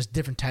roles. There's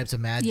different types of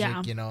magic,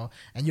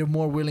 and you're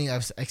more willing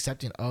of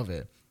accepting of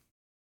it.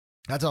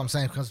 That's what I'm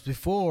saying. Because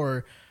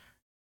before,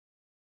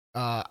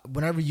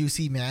 whenever you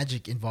see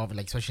magic involved,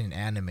 like especially in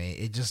anime,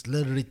 it just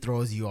literally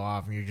throws you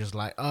off, and you're just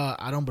like,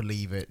 I don't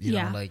believe it. You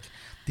know, like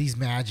these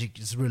magic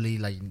is really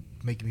like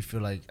making me feel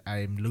like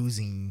I'm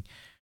losing,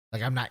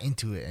 like I'm not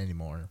into it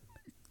anymore.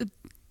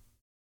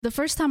 The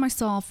first time I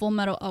saw Full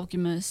Metal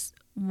Alchemist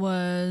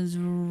was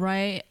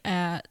right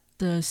at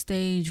the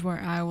stage where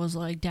I was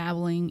like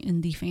dabbling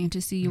in the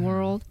fantasy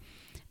world,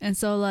 and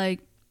so like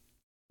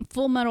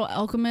Full Metal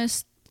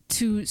Alchemist,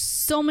 to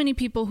so many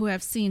people who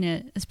have seen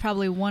it, is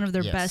probably one of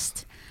their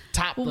best,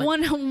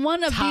 one of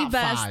the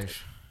best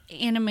 5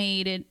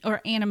 animated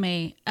or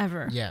anime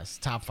ever. Yes,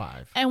 top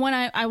 5. And when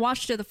I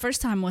watched it the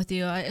first time with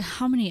you,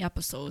 how many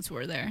episodes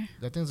were there?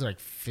 I think it's like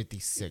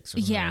 56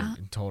 or something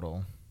in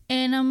total.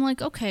 And I'm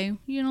like, okay,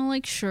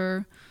 like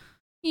sure.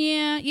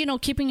 yeah,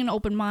 keeping an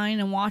open mind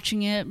and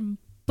watching it,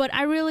 but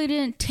I really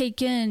didn't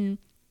take in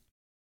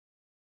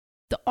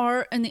the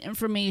art and the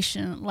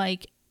information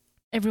like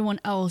everyone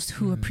else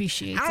who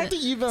appreciates it. I don't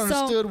think you even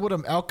understood what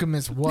an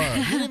alchemist was.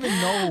 You didn't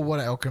even know what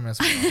an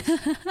alchemist was.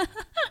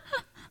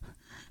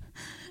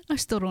 I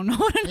still don't know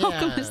what an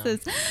alchemist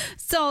is.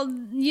 So,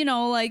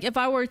 like if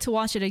I were to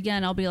watch it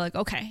again, I'll be like,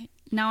 okay,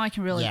 now I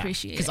can really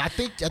appreciate it. Because I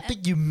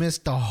think you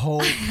missed the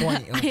whole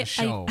point of the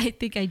show. I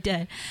think I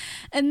did.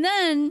 And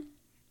then,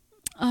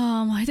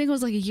 I think it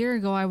was like a year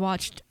ago, I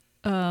watched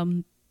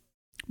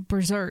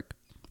Berserker.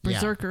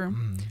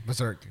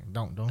 Berserk.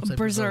 Don't say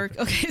Berserk.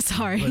 Okay,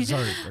 sorry.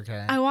 Berserk.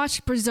 Okay. I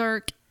watched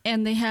Berserk,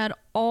 and they had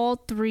all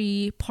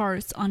 3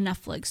 parts on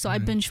Netflix, so I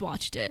binge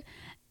watched it,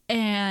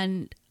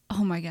 and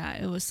oh my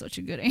god, it was such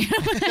a good anime.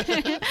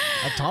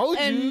 I told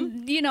you.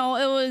 And it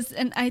was,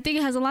 and I think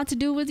it has a lot to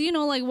do with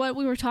like what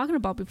we were talking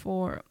about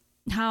before,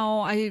 how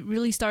I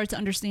really started to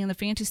understand the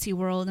fantasy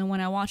world, and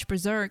when I watched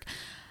Berserk,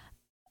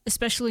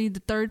 especially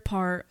the 3rd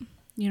part.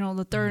 The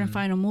 3rd and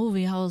final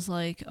movie, I was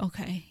like,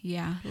 okay,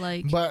 yeah,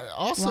 like. But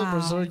also, wow.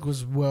 Berserk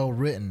was well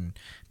written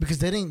because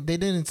they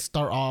didn't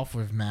start off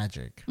with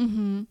magic.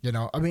 Mm-hmm.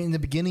 I mean, in the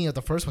beginning of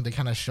the first one, they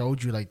kind of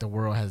showed you like the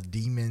world has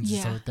demons and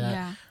stuff like that.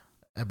 Yeah.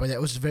 But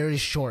it was very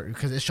short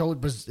because it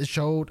showed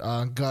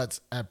Guts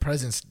at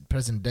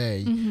present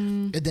day,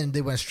 and then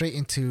they went straight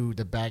into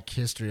the back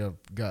history of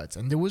Guts,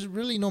 and there was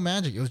really no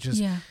magic. It was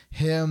just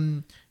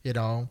him,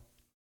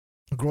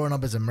 growing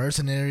up as a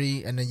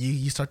mercenary, and then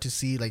you start to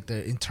see like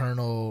the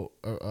internal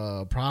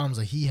problems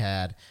that he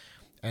had,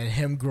 and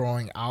him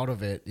growing out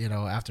of it,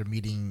 after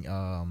meeting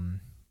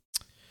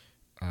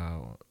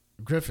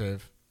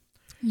Griffith.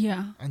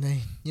 Yeah. And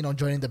then,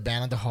 joining the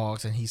Band of the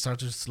Hawks, and he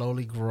started to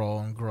slowly grow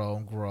and grow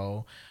and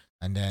grow.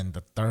 And then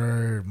the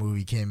 3rd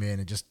movie came in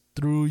and just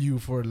threw you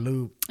for a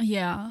loop.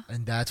 Yeah.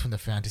 And that's when the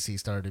fantasy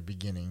started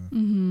beginning.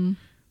 Mm-hmm.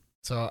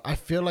 So I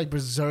feel like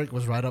Berserk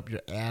was right up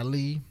your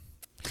alley.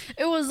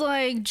 It was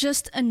like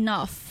just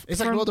enough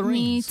It's for like Lord of the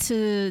me Rings.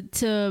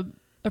 to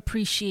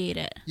appreciate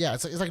it. Yeah,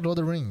 it's like Lord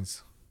of the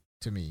Rings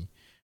to me.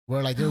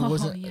 Where like there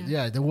wasn't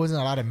there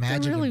wasn't a lot of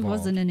magic There really involved.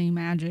 wasn't any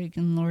magic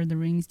in Lord of the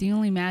Rings. The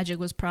only magic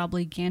was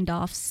probably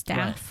Gandalf's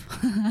staff.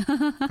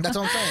 Right. That's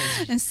what I'm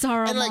saying. And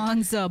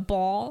Saruman's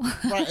ball.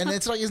 Right, and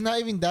it's like it's not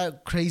even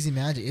that crazy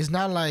magic. It's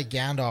not like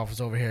Gandalf is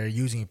over here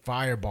using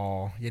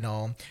fireball,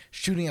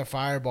 shooting a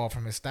fireball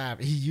from his staff.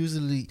 He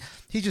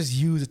just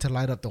used it to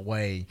light up the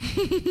way,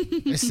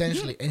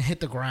 essentially, and hit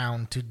the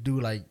ground to do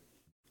like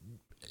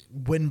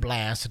wind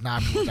blast to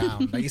knock people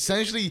down. Like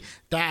essentially,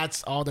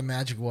 that's all the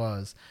magic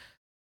was.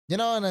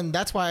 And then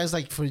that's why it's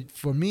like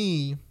for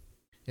me,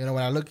 when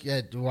I look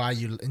at why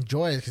you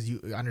enjoy it, because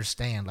you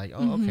understand, like,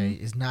 oh, okay,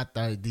 it's not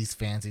these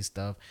fancy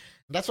stuff.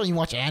 That's why you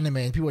watch anime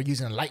and people are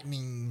using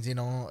lightnings,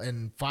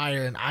 and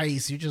fire and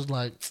ice. You're just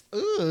like,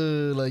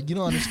 ugh, like you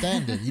don't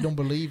understand it. You don't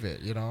believe it,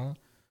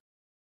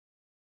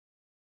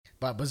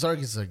 But Berserk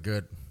is a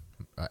good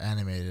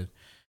animated.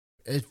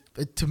 It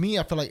to me,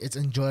 I feel like it's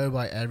enjoyable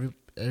by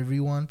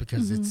everyone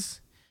because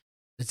it's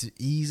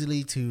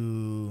easily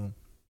to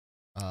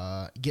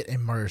get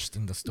immersed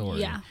in the story.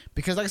 Yeah.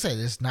 Because like I said,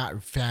 it's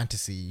not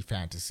fantasy.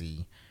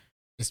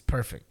 It's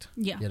perfect.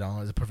 Yeah.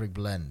 It's a perfect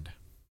blend.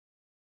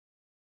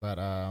 But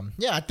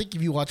I think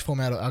if you watch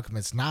Fullmetal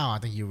Alchemist now, I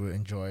think you will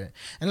enjoy it.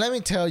 And let me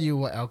tell you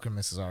what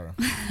alchemists are.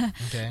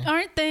 Okay.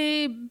 Aren't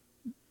they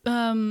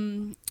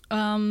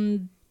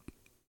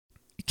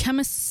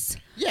chemists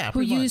who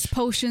use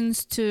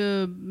potions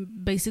to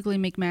basically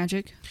make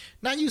magic?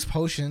 Not use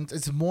potions.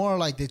 It's more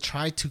like they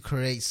try to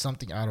create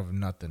something out of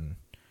nothing.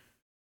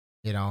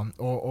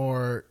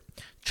 Or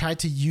try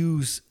to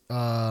use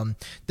the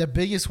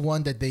biggest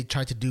one that they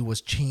tried to do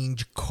was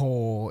change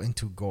coal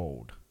into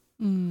gold.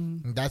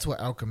 And that's what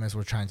alchemists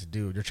were trying to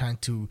do. They're trying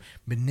to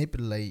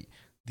manipulate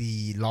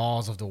the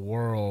laws of the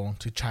world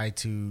to try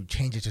to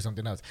change it to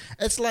something else.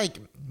 It's like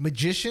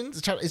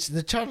magicians.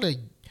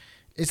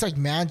 It's like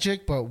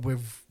magic, but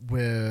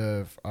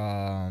with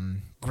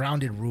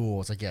grounded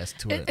rules, I guess.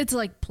 It's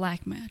like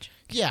black magic.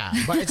 Yeah,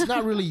 but it's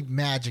not really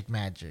magic.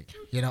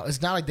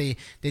 It's not like they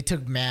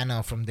took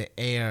mana from the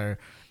air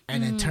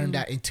and then turned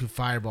that into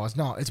fireballs.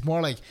 No, it's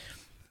more like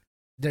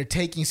they're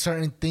taking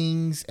certain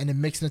things and then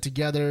mixing it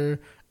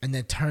together and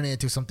then turning it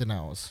into something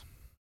else.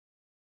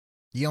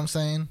 You know what I'm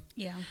saying?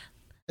 Yeah.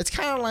 It's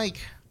kind of like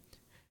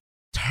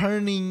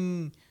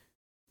turning.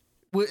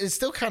 Well, it's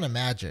still kind of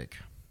magic,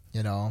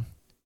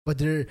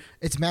 but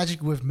it's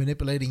magic with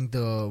manipulating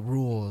the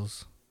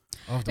rules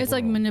of the It's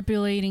world. like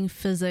manipulating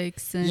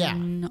physics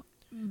and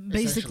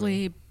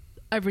basically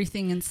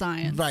everything in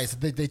science. Right. So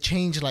they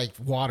change like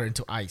water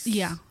into ice.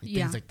 Yeah.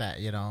 Things like that,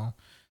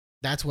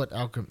 That's what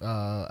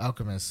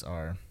alchemists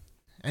are.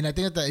 And I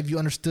think that if you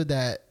understood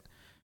that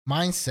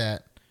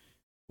mindset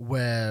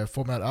where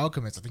Fullmetal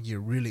Alchemist, I think you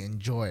really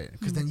enjoy it.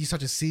 Because then you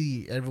start to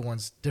see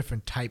everyone's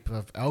different type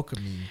of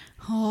alchemy.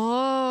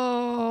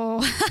 Oh.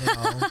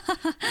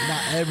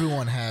 Not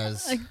everyone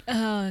has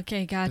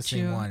okay, got the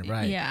same one,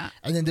 right? Yeah.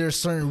 And then there are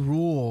certain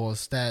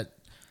rules that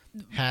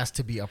has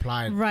to be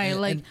applied. Right,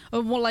 And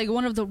well, like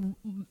one of the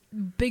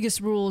biggest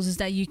rules is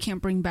that you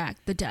can't bring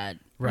back the dead.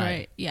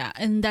 Right. Yeah,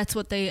 and that's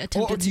what they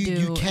attempted to do.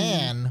 You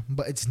can,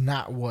 but it's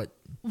not what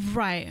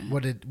right.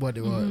 what it was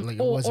like.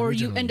 It Or, was or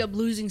you originally. end up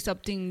losing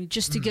something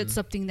just to get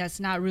something that's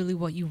not really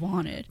what you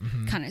wanted,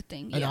 kind of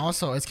thing. And Yeah.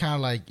 also, it's kind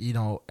of like,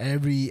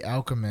 every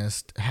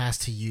alchemist has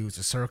to use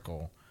a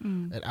circle,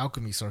 an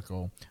alchemy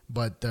circle,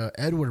 but the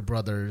Edward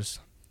brothers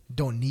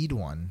don't need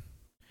one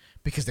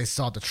because they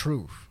saw the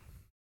truth,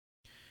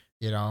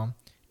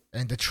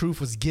 and the truth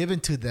was given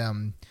to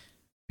them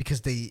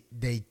because they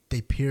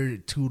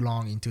peered too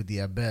long into the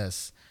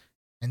abyss,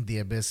 and the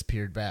abyss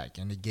peered back,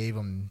 and it gave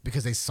them,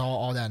 because they saw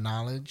all that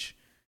knowledge,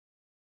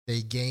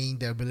 they gained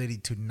the ability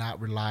to not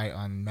rely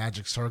on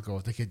magic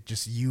circles. They could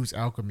just use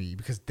alchemy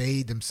because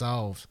they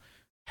themselves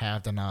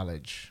have the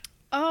knowledge.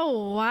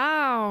 Oh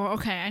wow!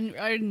 Okay,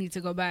 I need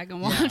to go back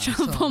and watch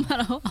Full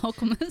Metal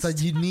Alchemist. So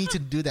you need to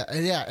do that.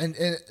 And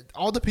and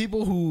all the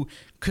people who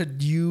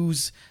could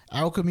use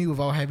alchemy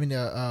without having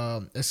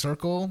a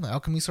circle, an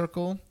alchemy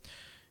circle,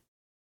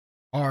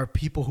 are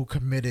people who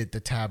committed the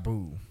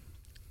taboo.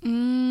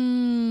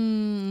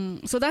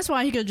 So that's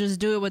why he could just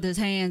do it with his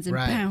hands and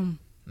Right. bam,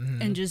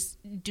 and just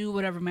do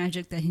whatever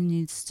magic that he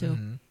needs to.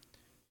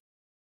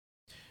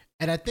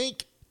 And I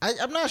think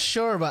I'm not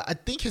sure, but I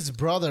think his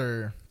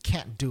brother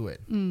can't do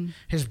it.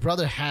 His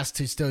brother has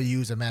to still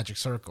use a magic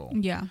circle.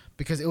 Yeah.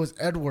 Because it was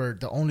Edward,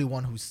 the only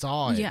one who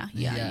saw it.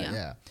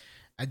 Yeah.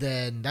 And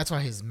then that's why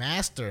his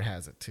master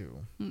has it too.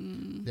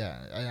 Yeah,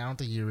 I don't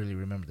think you really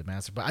remember the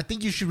master, but I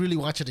think you should really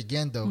watch it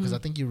again though, because I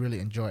think you really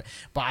enjoy it.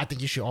 But I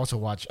think you should also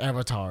watch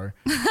Avatar.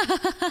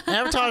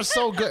 Avatar is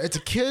so good. It's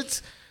a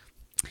kids.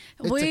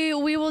 We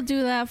will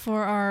do that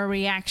for our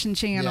reaction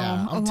channel Yeah,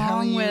 I'm along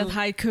telling with you.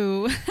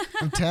 Haiku.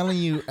 I'm telling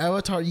you,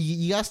 Avatar.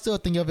 You gotta still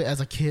think of it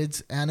as a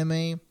kids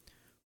anime,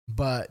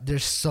 but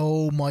there's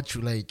so much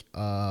like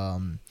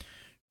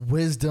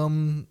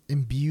wisdom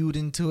imbued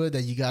into it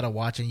that you gotta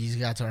watch, and you just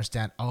got to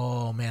understand.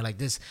 Oh man, like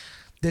this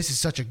is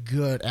such a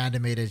good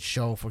animated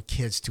show for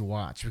kids to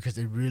watch because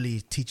it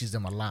really teaches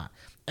them a lot,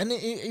 and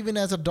even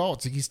as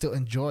adults, you can still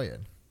enjoy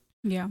it.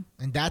 Yeah.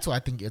 And that's why I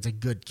think it's a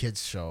good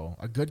kids show.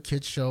 A good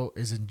kids show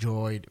is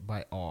enjoyed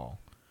by all,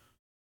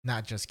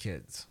 not just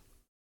kids.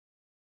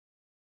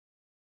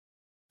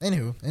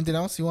 Anywho, anything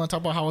else you want to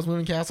talk about Howl's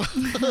Moving Castle?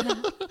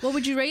 What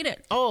would you rate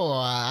it? Oh,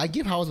 I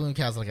give Howl's Moving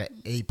Castle like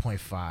an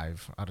 8.5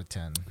 out of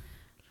 10.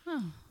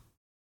 Oh.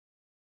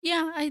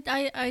 Yeah,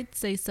 I'd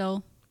say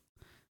so.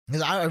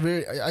 'Cause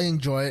I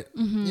enjoy it,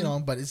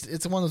 Mm-hmm. but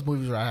it's one of those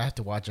movies where I have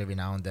to watch every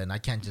now and then. I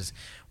can't just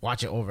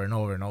watch it over and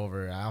over and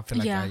over. I feel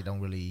like Yeah. I don't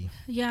really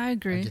Yeah, I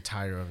agree. get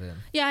tired of it.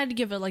 Yeah, I'd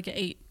give it like an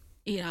 8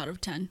 out of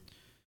 10.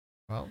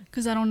 Well,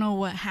 Because I don't know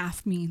what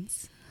half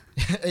means.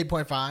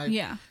 8.5.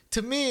 Yeah.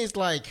 To me, it's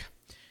like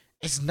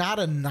it's not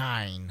a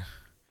 9,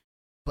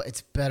 but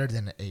it's better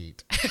than an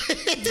 8.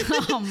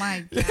 Oh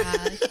my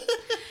gosh.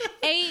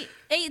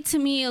 8 to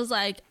me is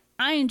like,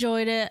 I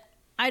enjoyed it.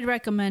 I'd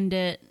recommend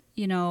it,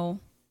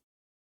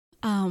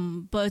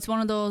 but it's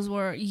one of those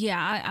where,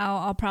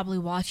 I'll probably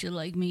watch it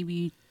like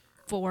maybe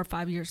 4 or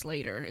 5 years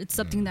later. It's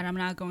something that I'm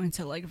not going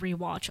to like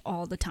rewatch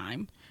all the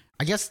time.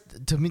 I guess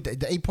to me, the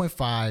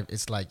 8.5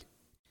 is like,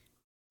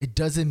 it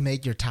doesn't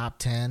make your top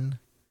 10,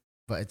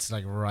 but it's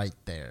like right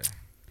there.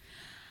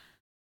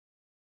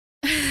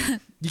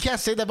 You can't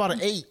say that about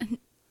an 8.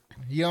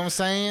 You know what I'm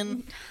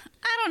saying?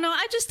 I don't know.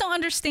 I just don't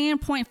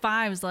understand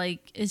 0.5s.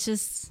 Like, it's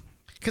just.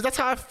 Because that's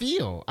how I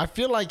feel. I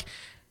feel like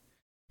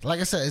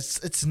I said,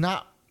 it's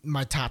not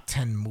my top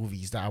 10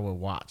 movies that I would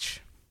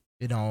watch,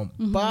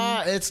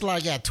 but it's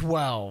like at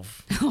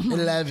 12,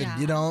 11,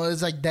 God.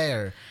 it's like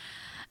there.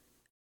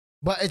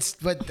 But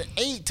the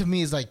 8 to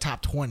me is like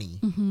top 20,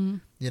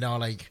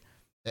 like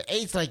the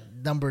 8's like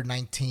number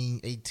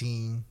 19,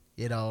 18,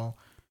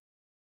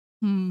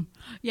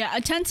 Yeah,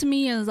 a 10 to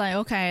me is like,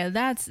 okay,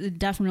 that's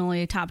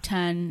definitely a top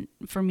 10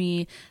 for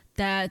me.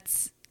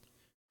 That's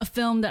a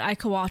film that I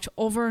could watch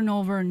over and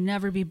over and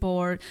never be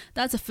bored.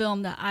 That's a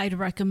film that I'd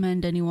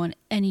recommend anyone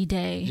any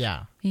day.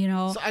 Yeah.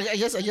 So I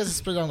guess it's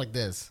split on like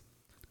this.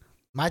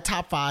 My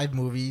top 5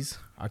 movies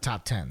are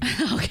top 10.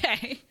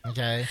 Okay.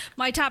 Okay.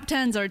 My top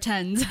 10s are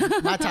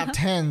 10s. My top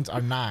 10s are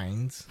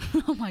 9s.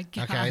 Oh my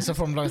God. Okay. So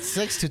from like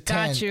 6 to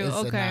 10 Got you. is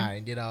Okay.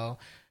 a 9,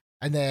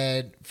 and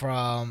then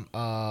from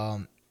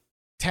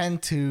 10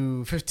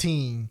 to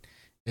 15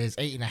 is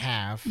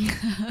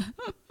 8.5.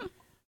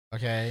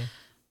 Okay.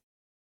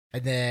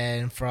 And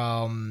then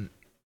from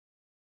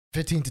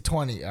 15 to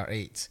 20 are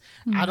 8s.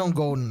 I don't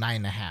go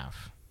 9.5.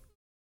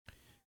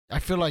 I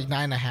feel like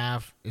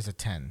 9.5 is a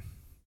 10.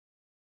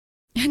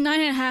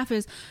 9.5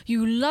 is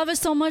you love it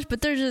so much,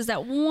 but there's just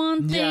that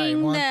one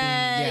thing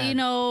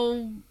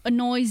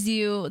annoys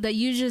you that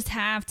you just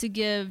have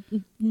to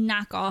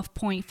knock off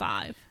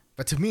 0.5.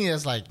 But to me,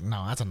 it's like,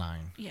 no, that's a 9.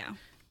 Yeah.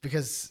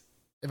 Because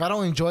if I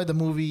don't enjoy the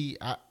movie,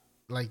 I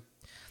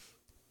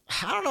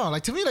don't know.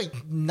 Like, to me, like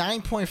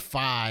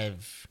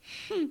 9.5,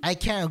 I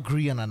can't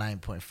agree on a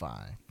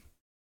 9.5.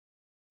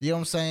 You know what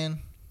I'm saying?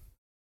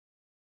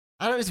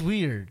 I don't. It's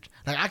weird.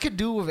 Like, I could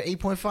do with an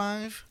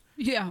 8.5,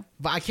 Yeah.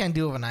 But I can't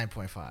do it with a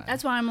 9.5.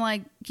 That's why I'm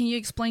like, can you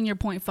explain your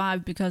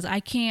 0.5? Because I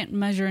can't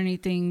measure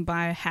anything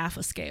by half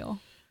a scale.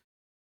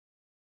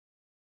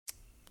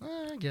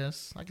 I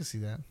guess I can see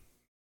that.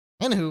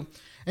 Anywho,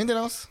 anything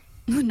else?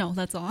 No,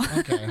 that's all.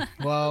 Okay.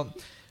 Well,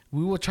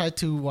 we will try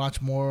to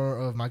watch more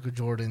of Michael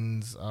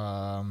Jordan's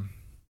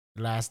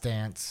Last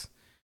Dance.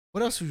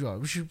 What else would you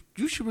watch?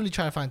 You should really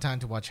try to find time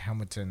to watch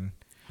Hamilton.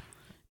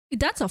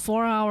 That's a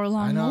 4-hour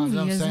long I know movie,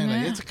 what I'm isn't saying. it?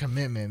 Like, it's a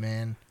commitment,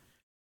 man.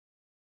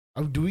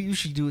 Do we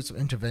usually do some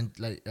not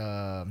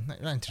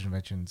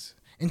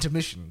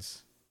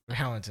intermissions for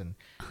Hamilton?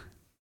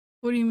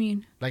 What do you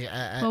mean? Like,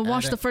 Well,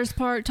 watch the first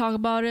part, talk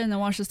about it, and then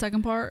watch the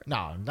second part?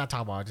 No, not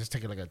talk about it. Just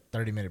take like a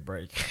 30-minute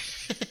break.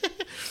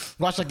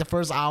 Watch like the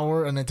first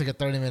hour and then take a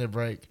 30-minute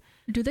break.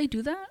 Do they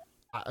do that?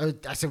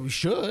 I said we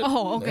should.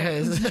 Oh,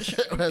 okay.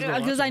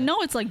 Because I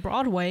know it's like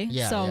Broadway.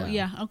 Yeah, so,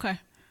 yeah. Okay.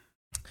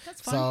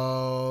 That's fine.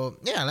 So,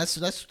 yeah,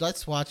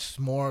 let's watch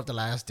more of The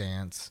Last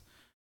Dance.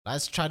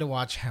 Let's try to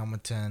watch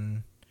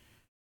Hamilton.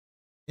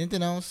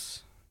 Anything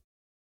else?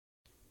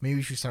 Maybe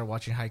we should start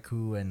watching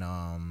Haiku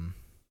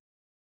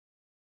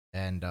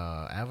and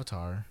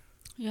Avatar.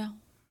 Yeah.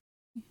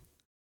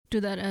 Do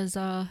that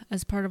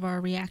as part of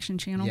our reaction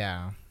channel.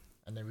 Yeah.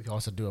 And then we can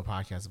also do a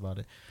podcast about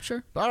it.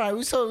 Sure. All right,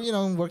 we still,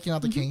 working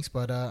out the kinks,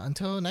 but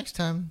until next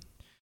time.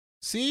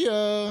 See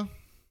ya.